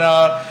here on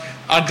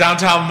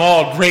Downtown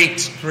Mall. Great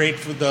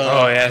for the.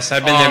 Oh yes,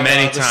 I've been there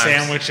many times. The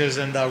sandwiches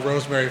and the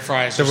rosemary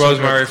fries. The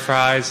rosemary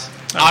fries.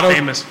 Otto,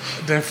 famous.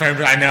 They're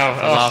famous. I know.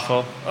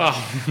 Awful.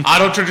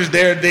 Otto Turkish.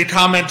 They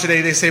comment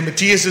today. They say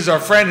Matthias is our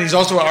friend. He's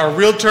also our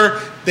realtor.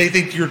 They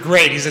think you're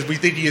great. He says we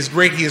think he is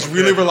great. He is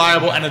really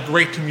reliable and a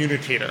great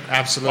communicator.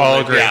 Absolutely. All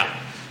agree. Yeah.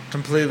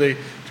 Completely.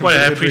 Well,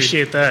 I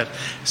appreciate that,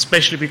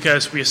 especially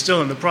because we are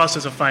still in the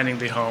process of finding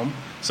the home.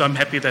 So I'm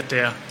happy that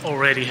they're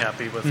already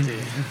happy with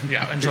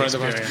the enjoying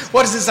the experience.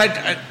 What is this? I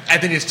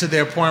think it's to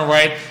their point,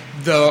 right?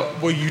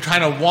 What you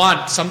kind of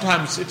want.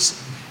 Sometimes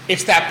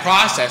it's that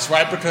process,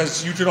 right?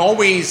 Because you can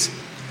always,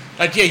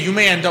 you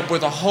may end up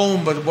with a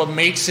home, but what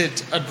makes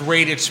it a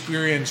great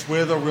experience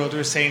with a realtor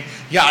is saying,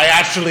 I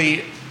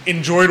actually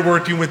enjoyed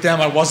working with them.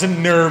 I wasn't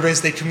nervous.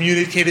 They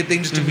communicated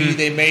things to me.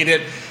 They made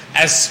it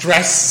as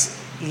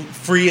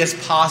stress-free as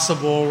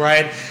possible,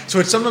 right?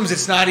 So sometimes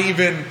it's not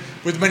even,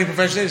 with many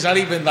professionals, it's not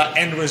even the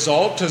end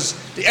result, because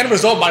the end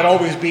result might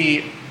always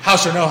be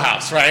house or no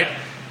house, right?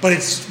 But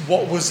it's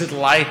what was it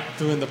like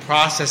during the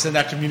process, and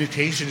that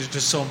communication is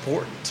just so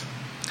important.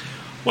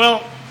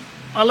 Well,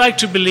 I like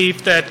to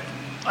believe that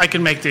I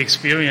can make the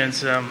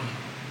experience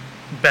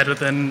better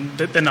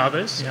than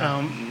others.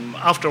 Yeah.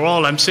 After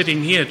all, I'm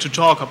sitting here to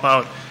talk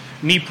about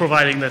me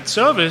providing that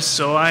service,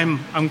 so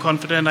I'm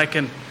confident I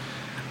can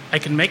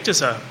make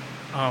this a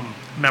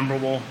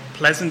memorable,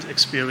 pleasant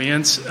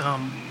experience.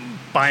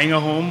 Buying a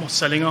home,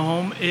 selling a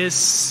home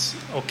is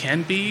or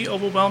can be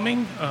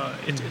overwhelming.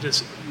 It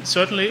is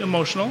certainly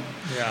emotional.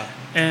 Yeah.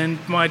 And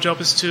my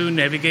job is to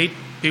navigate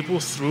people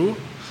through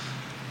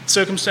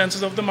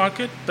circumstances of the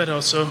market, but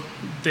also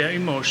their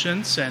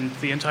emotions and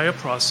the entire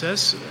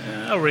process,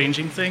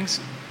 arranging things.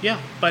 Yeah,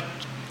 but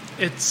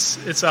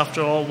it's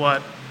after all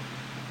what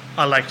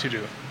I like to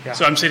do. Yeah.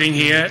 So I'm sitting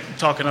here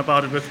talking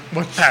about it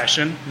with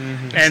passion.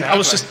 And I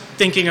was just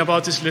thinking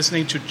about this,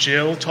 listening to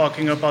Jill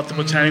talking about the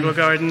Botanical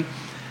Garden.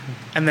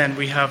 And then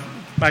we have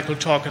Michael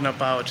talking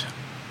about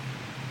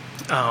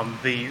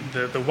the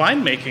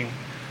winemaking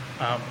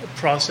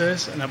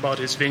process and about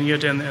his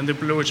vineyard and the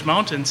Blue Ridge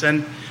Mountains.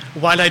 And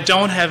while I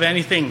don't have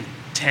anything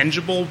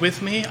tangible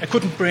with me, I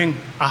couldn't bring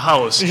a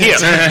house here.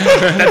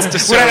 That's the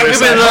service.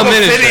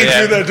 Fitting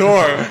through the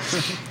door.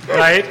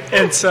 Right?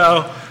 And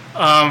so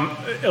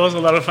it was a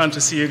lot of fun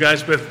to see you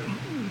guys with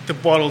the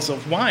bottles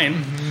of wine.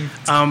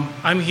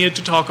 Mm-hmm. I'm here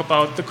to talk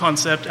about the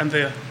concept and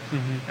the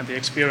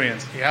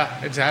experience.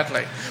 Yeah,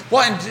 exactly.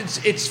 Well, and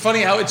it's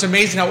funny how it's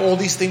amazing how all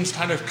these things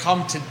kind of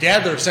come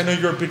together. So I know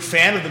you're a big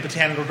fan of the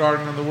Botanical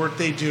Garden and the work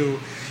they do,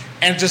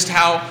 and just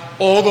how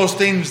all those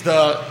things,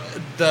 the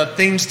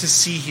things to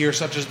see here,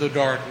 such as the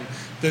garden,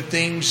 the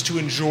things to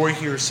enjoy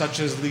here, such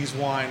as Lee's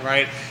wine,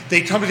 right?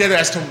 They come together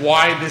as to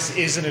why this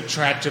is an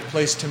attractive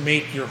place to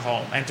make your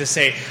home, and to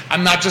say,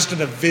 I'm not just going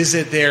to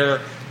visit there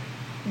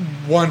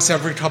once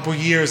every couple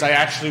years. I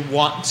actually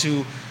want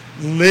to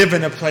live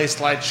in a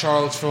place like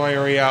Charlottesville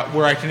area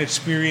where I can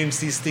experience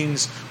these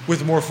things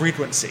with more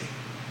frequency.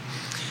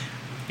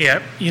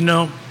 Yeah,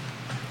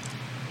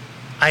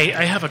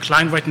 I have a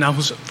client right now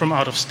who's from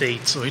out of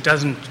state, so he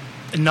doesn't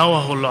know a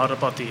whole lot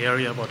about the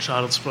area, about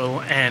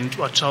Charlottesville and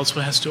what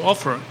Charlottesville has to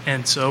offer.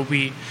 And so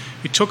we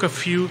took a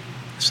few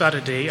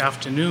Saturday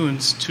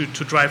afternoons to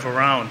drive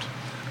around.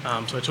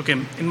 So I took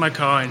him in my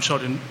car and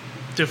showed him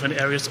different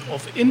areas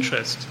of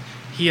interest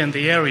here in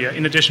the area,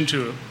 in addition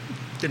to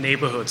the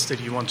neighborhoods that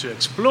you want to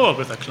explore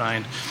with a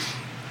client.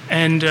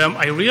 And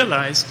I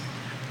realized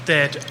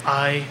that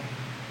I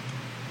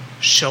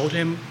showed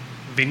him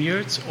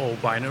vineyards or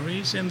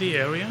wineries in the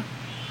area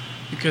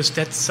because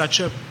that's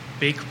such a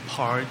big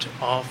part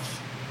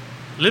of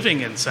living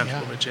in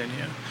Central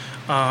Virginia.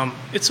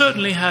 It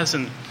certainly has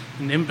an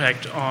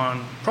impact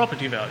on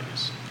property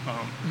values.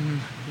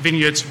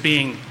 Vineyards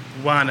being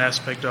one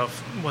aspect of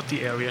what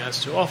the area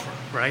has to offer,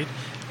 right?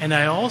 And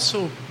I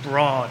also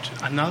brought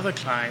another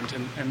client,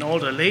 an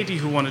older lady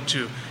who wanted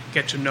to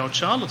get to know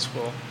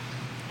Charlottesville,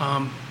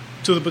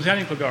 to the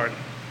Botanical Garden.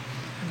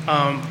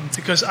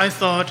 Because I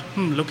thought,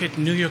 look at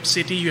New York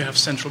City, you have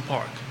Central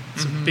Park.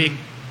 It's a big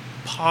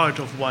part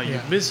of why you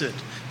visit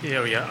the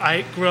area.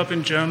 I grew up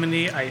in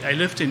Germany. I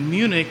lived in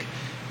Munich.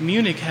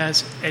 Munich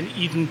has an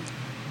even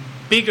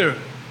bigger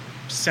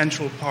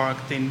Central Park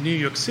than New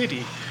York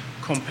City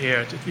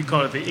compared. We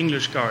call it the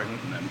English Garden,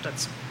 and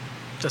that's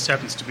just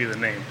happens to be the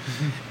name.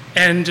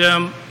 And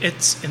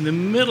it's in the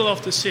middle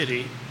of the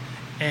city,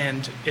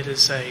 and it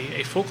is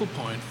a focal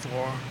point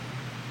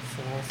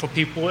for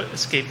people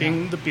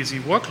escaping the busy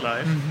work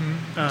life.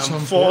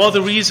 For all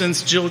the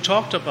reasons Jill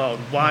talked about.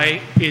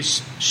 Why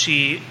is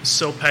she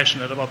so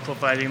passionate about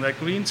providing that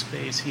green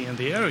space here in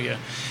the area?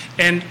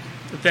 And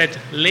that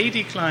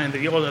lady client,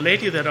 the older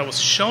lady that I was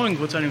showing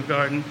Botanical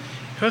Garden,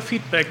 her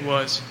feedback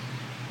was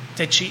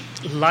that she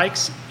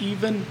likes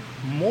even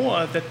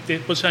more that the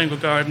Botanical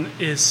Garden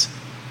is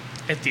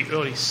at the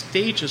early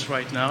stages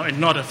right now and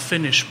not a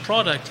finished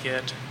product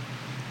yet,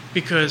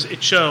 because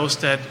it shows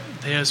that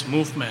there's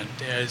movement,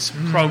 there's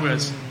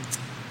progress,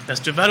 there's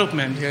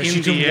development in the area.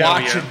 You can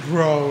watch it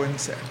grow.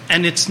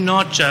 And it's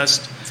not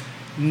just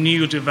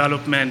new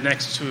development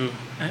next to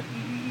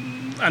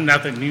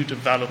another new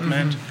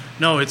development.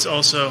 No, it's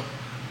also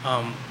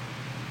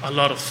a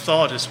lot of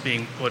thought is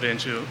being put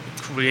into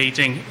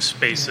creating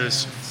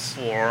spaces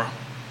for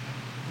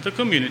the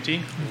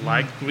community,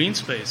 like green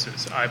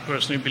spaces. I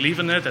personally believe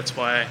in it. That's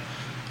why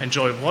I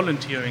enjoy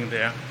volunteering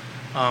there.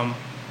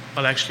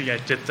 Well, actually, I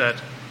did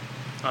that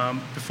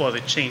before they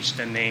changed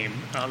their name.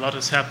 A lot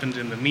has happened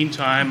in the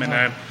meantime, and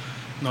I'm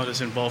not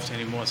as involved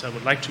anymore as I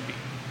would like to be.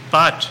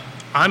 But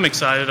I'm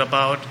excited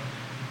about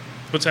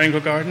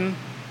Botanical Garden,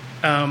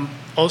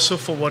 also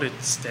for what it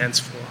stands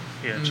for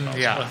here in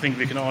Charlottesville. I think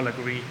we can all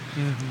agree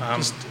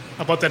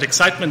about that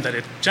excitement that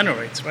it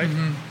generates, right?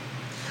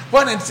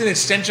 Well, it's an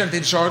extension. I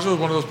think Charlottesville is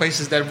one of those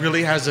places that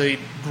really has a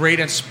great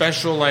and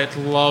special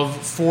love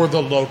for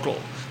the local.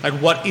 Like,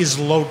 what is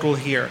local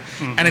here?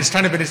 And it's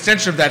kind of an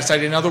extension of that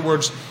side. In other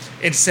words,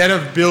 instead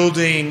of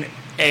building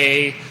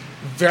a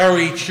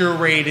very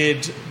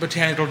curated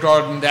botanical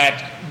garden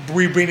that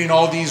bringing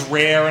all these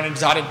rare and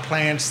exotic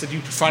plants that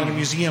you could find in a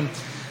museum,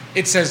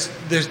 it says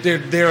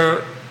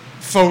their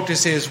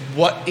focus is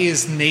what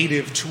is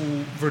native to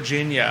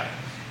Virginia,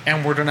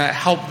 and we're going to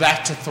help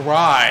that to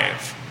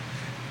thrive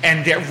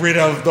and get rid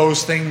of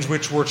those things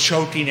which were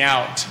choking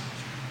out,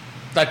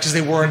 because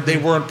they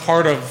weren't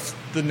part of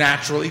the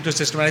natural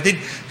ecosystem. And I think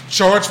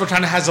Charlottesville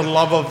kind of has a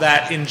love of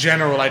that in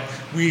general. Like,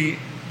 the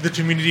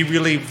community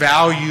really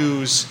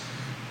values,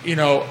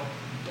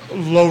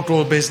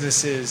 local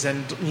businesses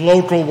and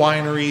local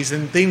wineries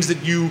and things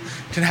that you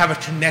can have a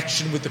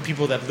connection with the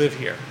people that live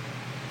here.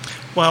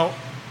 Well,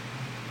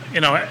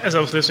 as I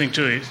was listening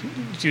to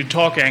you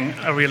talking,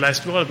 I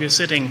realized, we're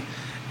sitting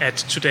at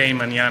today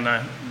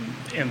Mañana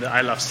in the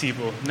I Love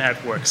CVille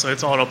network, so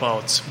it's all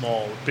about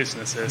small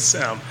businesses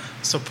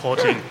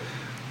supporting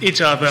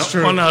each other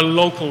on a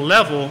local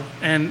level.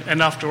 And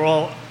after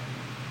all,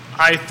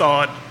 I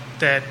thought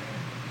that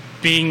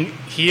being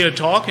here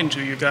talking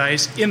to you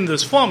guys in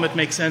this format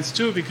makes sense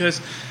too,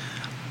 because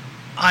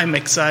I'm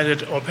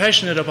excited or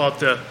passionate about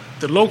the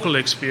local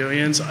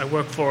experience. I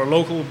work for a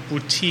local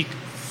boutique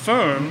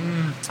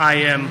firm. I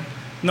am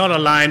not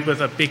aligned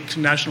with a big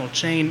national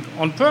chain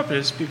on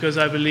purpose because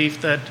I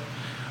believe that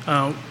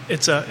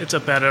it's a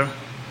better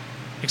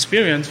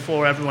experience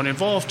for everyone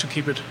involved to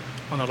keep it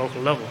on a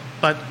local level.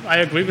 But I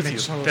agree with you.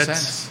 Makes total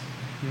sense.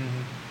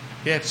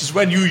 Yeah, it's just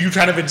when you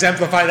kind of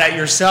exemplify that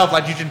yourself.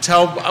 Like you can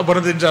tell, one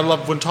of the things I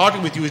love when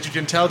talking with you is you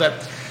can tell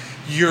that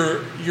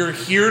you're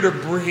here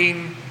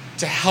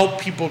to help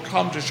people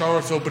come to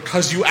Charlottesville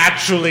because you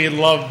actually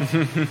love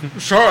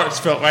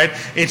Charlottesville, right?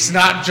 It's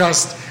not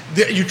just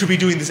you could be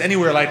doing this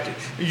anywhere. Like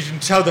you can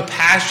tell the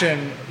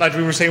passion, like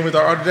we were saying with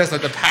our other guests,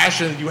 like the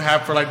passion you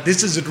have for like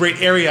this is a great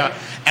area,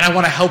 and I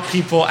want to help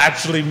people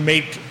actually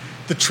make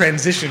the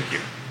transition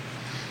here.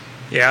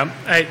 Yeah,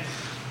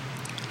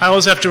 I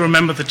always have to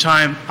remember the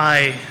time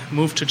I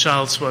moved to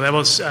Charlottesville. That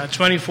was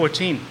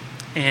 2014,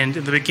 and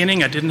in the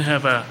beginning I didn't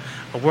have a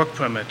work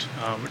permit,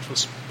 which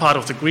was part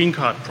of the green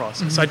card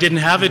process. I didn't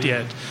have it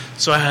yet,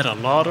 so I had a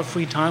lot of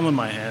free time on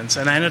my hands,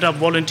 and I ended up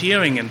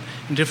volunteering in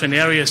different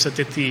areas. I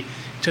did the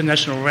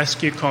International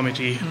Rescue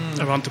Committee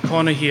around the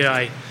corner here.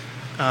 I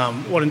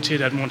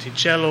volunteered at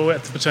Monticello,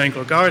 at the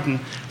Botanical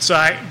Garden, so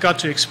I got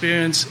to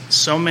experience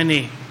so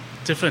many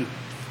different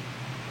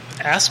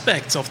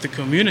aspects of the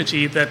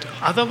community that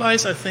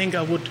otherwise I think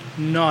I would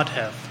not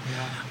have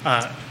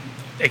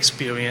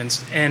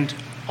experienced. And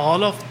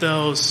all of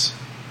those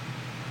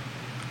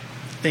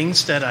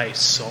things that I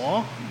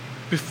saw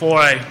before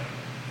I,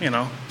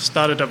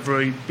 started a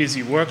very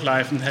busy work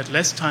life and had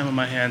less time on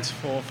my hands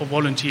for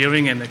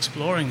volunteering and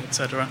exploring,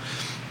 etc.,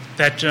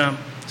 that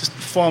just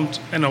formed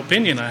an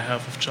opinion I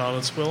have of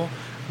Charlottesville,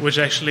 which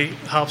actually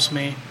helps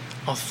me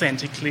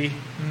authentically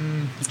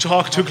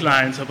talk to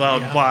clients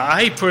about why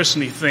I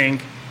personally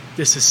think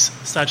this is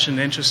such an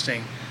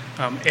interesting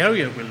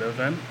area we live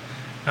in.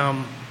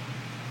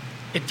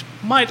 It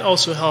might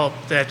also help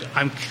that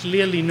I'm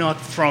clearly not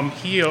from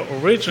here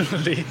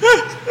originally,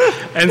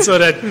 and so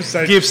that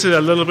gives it a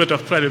little bit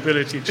of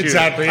credibility too.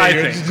 Exactly, I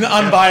it's think. an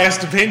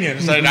unbiased opinion.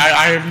 So you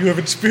have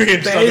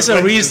experienced. There is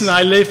a reason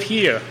I live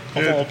here,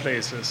 of all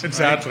places.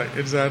 Exactly, right?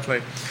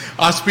 Exactly.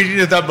 Speaking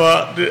of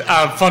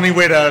that, funny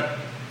way to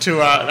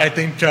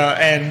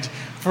end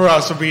for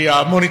us will be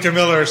Monika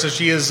Miller. So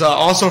she is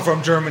also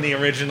from Germany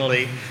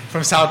originally,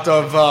 from south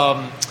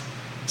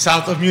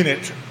of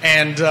Munich,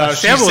 and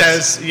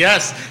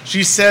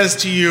she says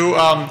to you,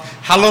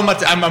 "Hallo,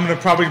 I'm going to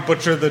probably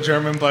butcher the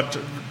German, but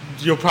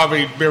you'll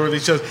probably bear with me."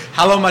 She says,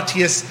 "Hallo,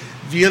 Matthias,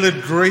 viele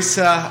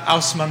Grüße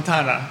aus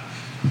Montana."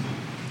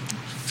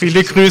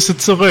 Viele Grüße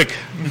zurück.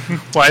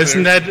 Why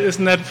isn't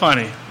that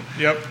funny?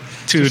 Yep.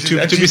 To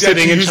be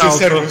sitting in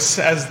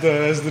Charlottesville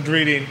as the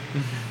greeting.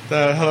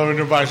 The hello and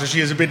goodbye. So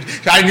she is a bit.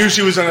 I knew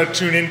she was going to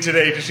tune in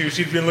today because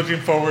she'd been looking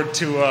forward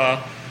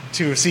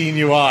to seeing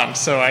you on.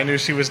 So I knew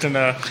she was going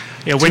to.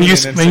 Yeah, when you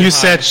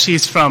said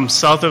she's from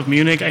south of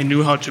Munich, I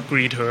knew how to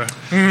greet her.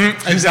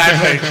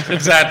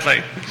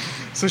 Exactly.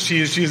 So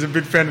she's a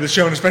big fan of the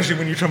show, and especially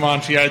when you come on,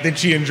 I think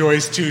she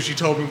enjoys too. She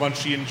told me once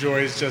she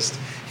enjoys just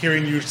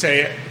hearing you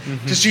say it.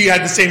 Just she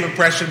had the same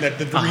impression that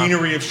the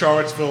greenery of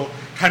Charlottesville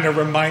kind of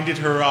reminded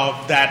her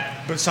of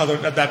that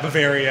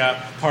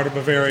Bavaria part of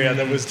Bavaria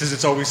that was because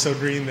it's always so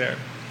green there.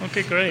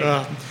 Okay, great.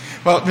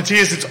 Well,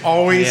 Matthias, it's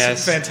always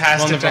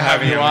fantastic to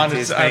have you on.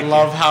 I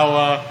love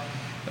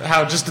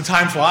how just the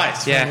time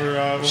flies.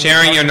 Yeah, when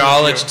sharing your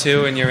knowledge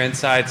too and your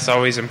insights is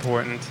always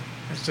important.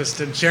 It's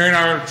just sharing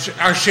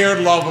our shared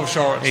love of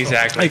Charlottesville.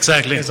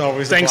 Exactly. It's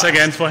always thanks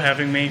again for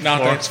having me.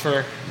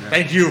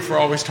 Thank you for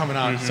always coming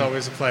on. It's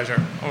always a pleasure.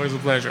 Always a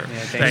pleasure.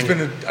 Yeah, it's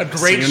been a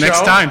great show. See you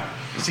next time.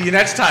 See you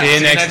next time. See you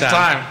next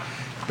time.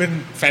 It's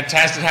been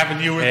fantastic having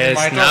you with me,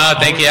 Michael. No,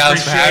 thank you,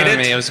 Alex, for having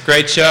me. It was a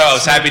great show. I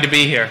was happy to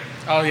be here.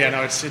 Oh, yeah,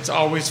 no, it's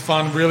always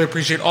fun. Really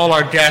appreciate all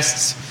our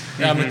guests,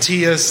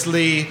 Matthias,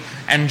 Lee,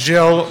 and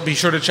Jill. Be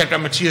sure to check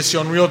out Matthias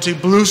on Realty,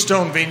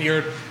 Bluestone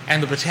Vineyard,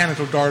 and the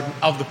Botanical Garden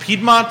of the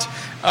Piedmont.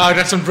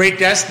 Got some great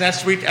guests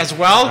next week as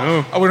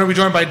well. We're going to be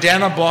joined by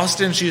Dana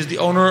Boston. She is the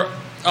owner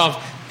of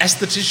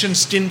Esthetician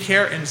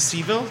Skincare in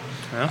CVille.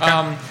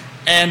 Okay.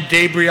 And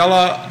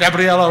Gabriela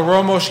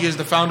Romo, she is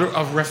the founder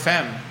of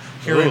Refem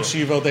here in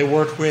CVille. They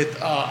work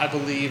with, I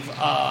believe,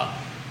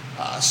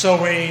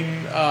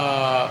 sewing,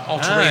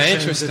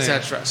 alterations,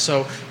 etc.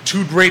 So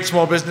 2 great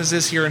small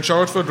businesses here in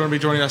Charlottesville are going to be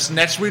joining us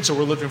next week, so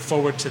we're looking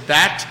forward to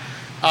that.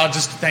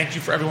 Just thank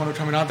you for everyone who's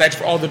coming on. Thanks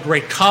for all the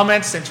great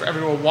comments. Thanks for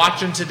everyone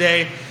watching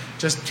today.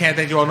 Just can't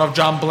thank you all enough.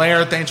 John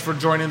Blair, thanks for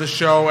joining the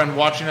show and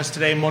watching us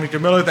today. Monika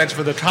Miller, thanks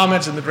for the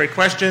comments and the great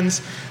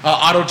questions.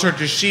 Otto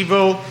Turkish Street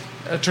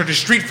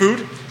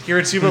Food here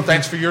at CVille,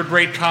 thanks for your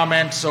great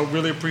comments. So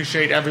really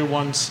appreciate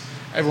everyone's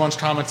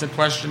comments and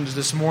questions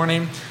this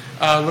morning.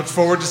 Look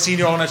forward to seeing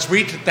you all next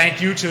week.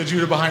 Thank you to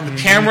Judah behind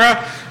the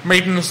camera,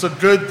 making us look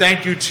good.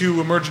 Thank you to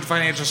Emergent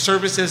Financial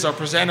Services, our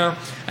presenter,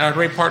 and our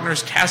great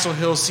partners, Castle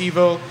Hill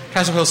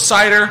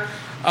Cider,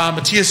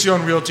 Matthias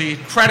on Realty,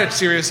 Craddock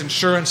Serious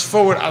Insurance,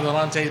 Forward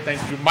Adelante.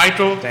 Thank you,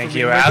 Michael. Thank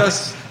you,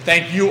 Alex.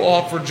 Thank you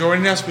all for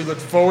joining us. We look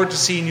forward to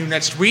seeing you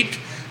next week.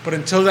 But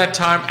until that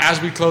time,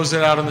 as we close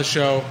it out on the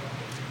show,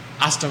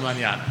 hasta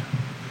mañana.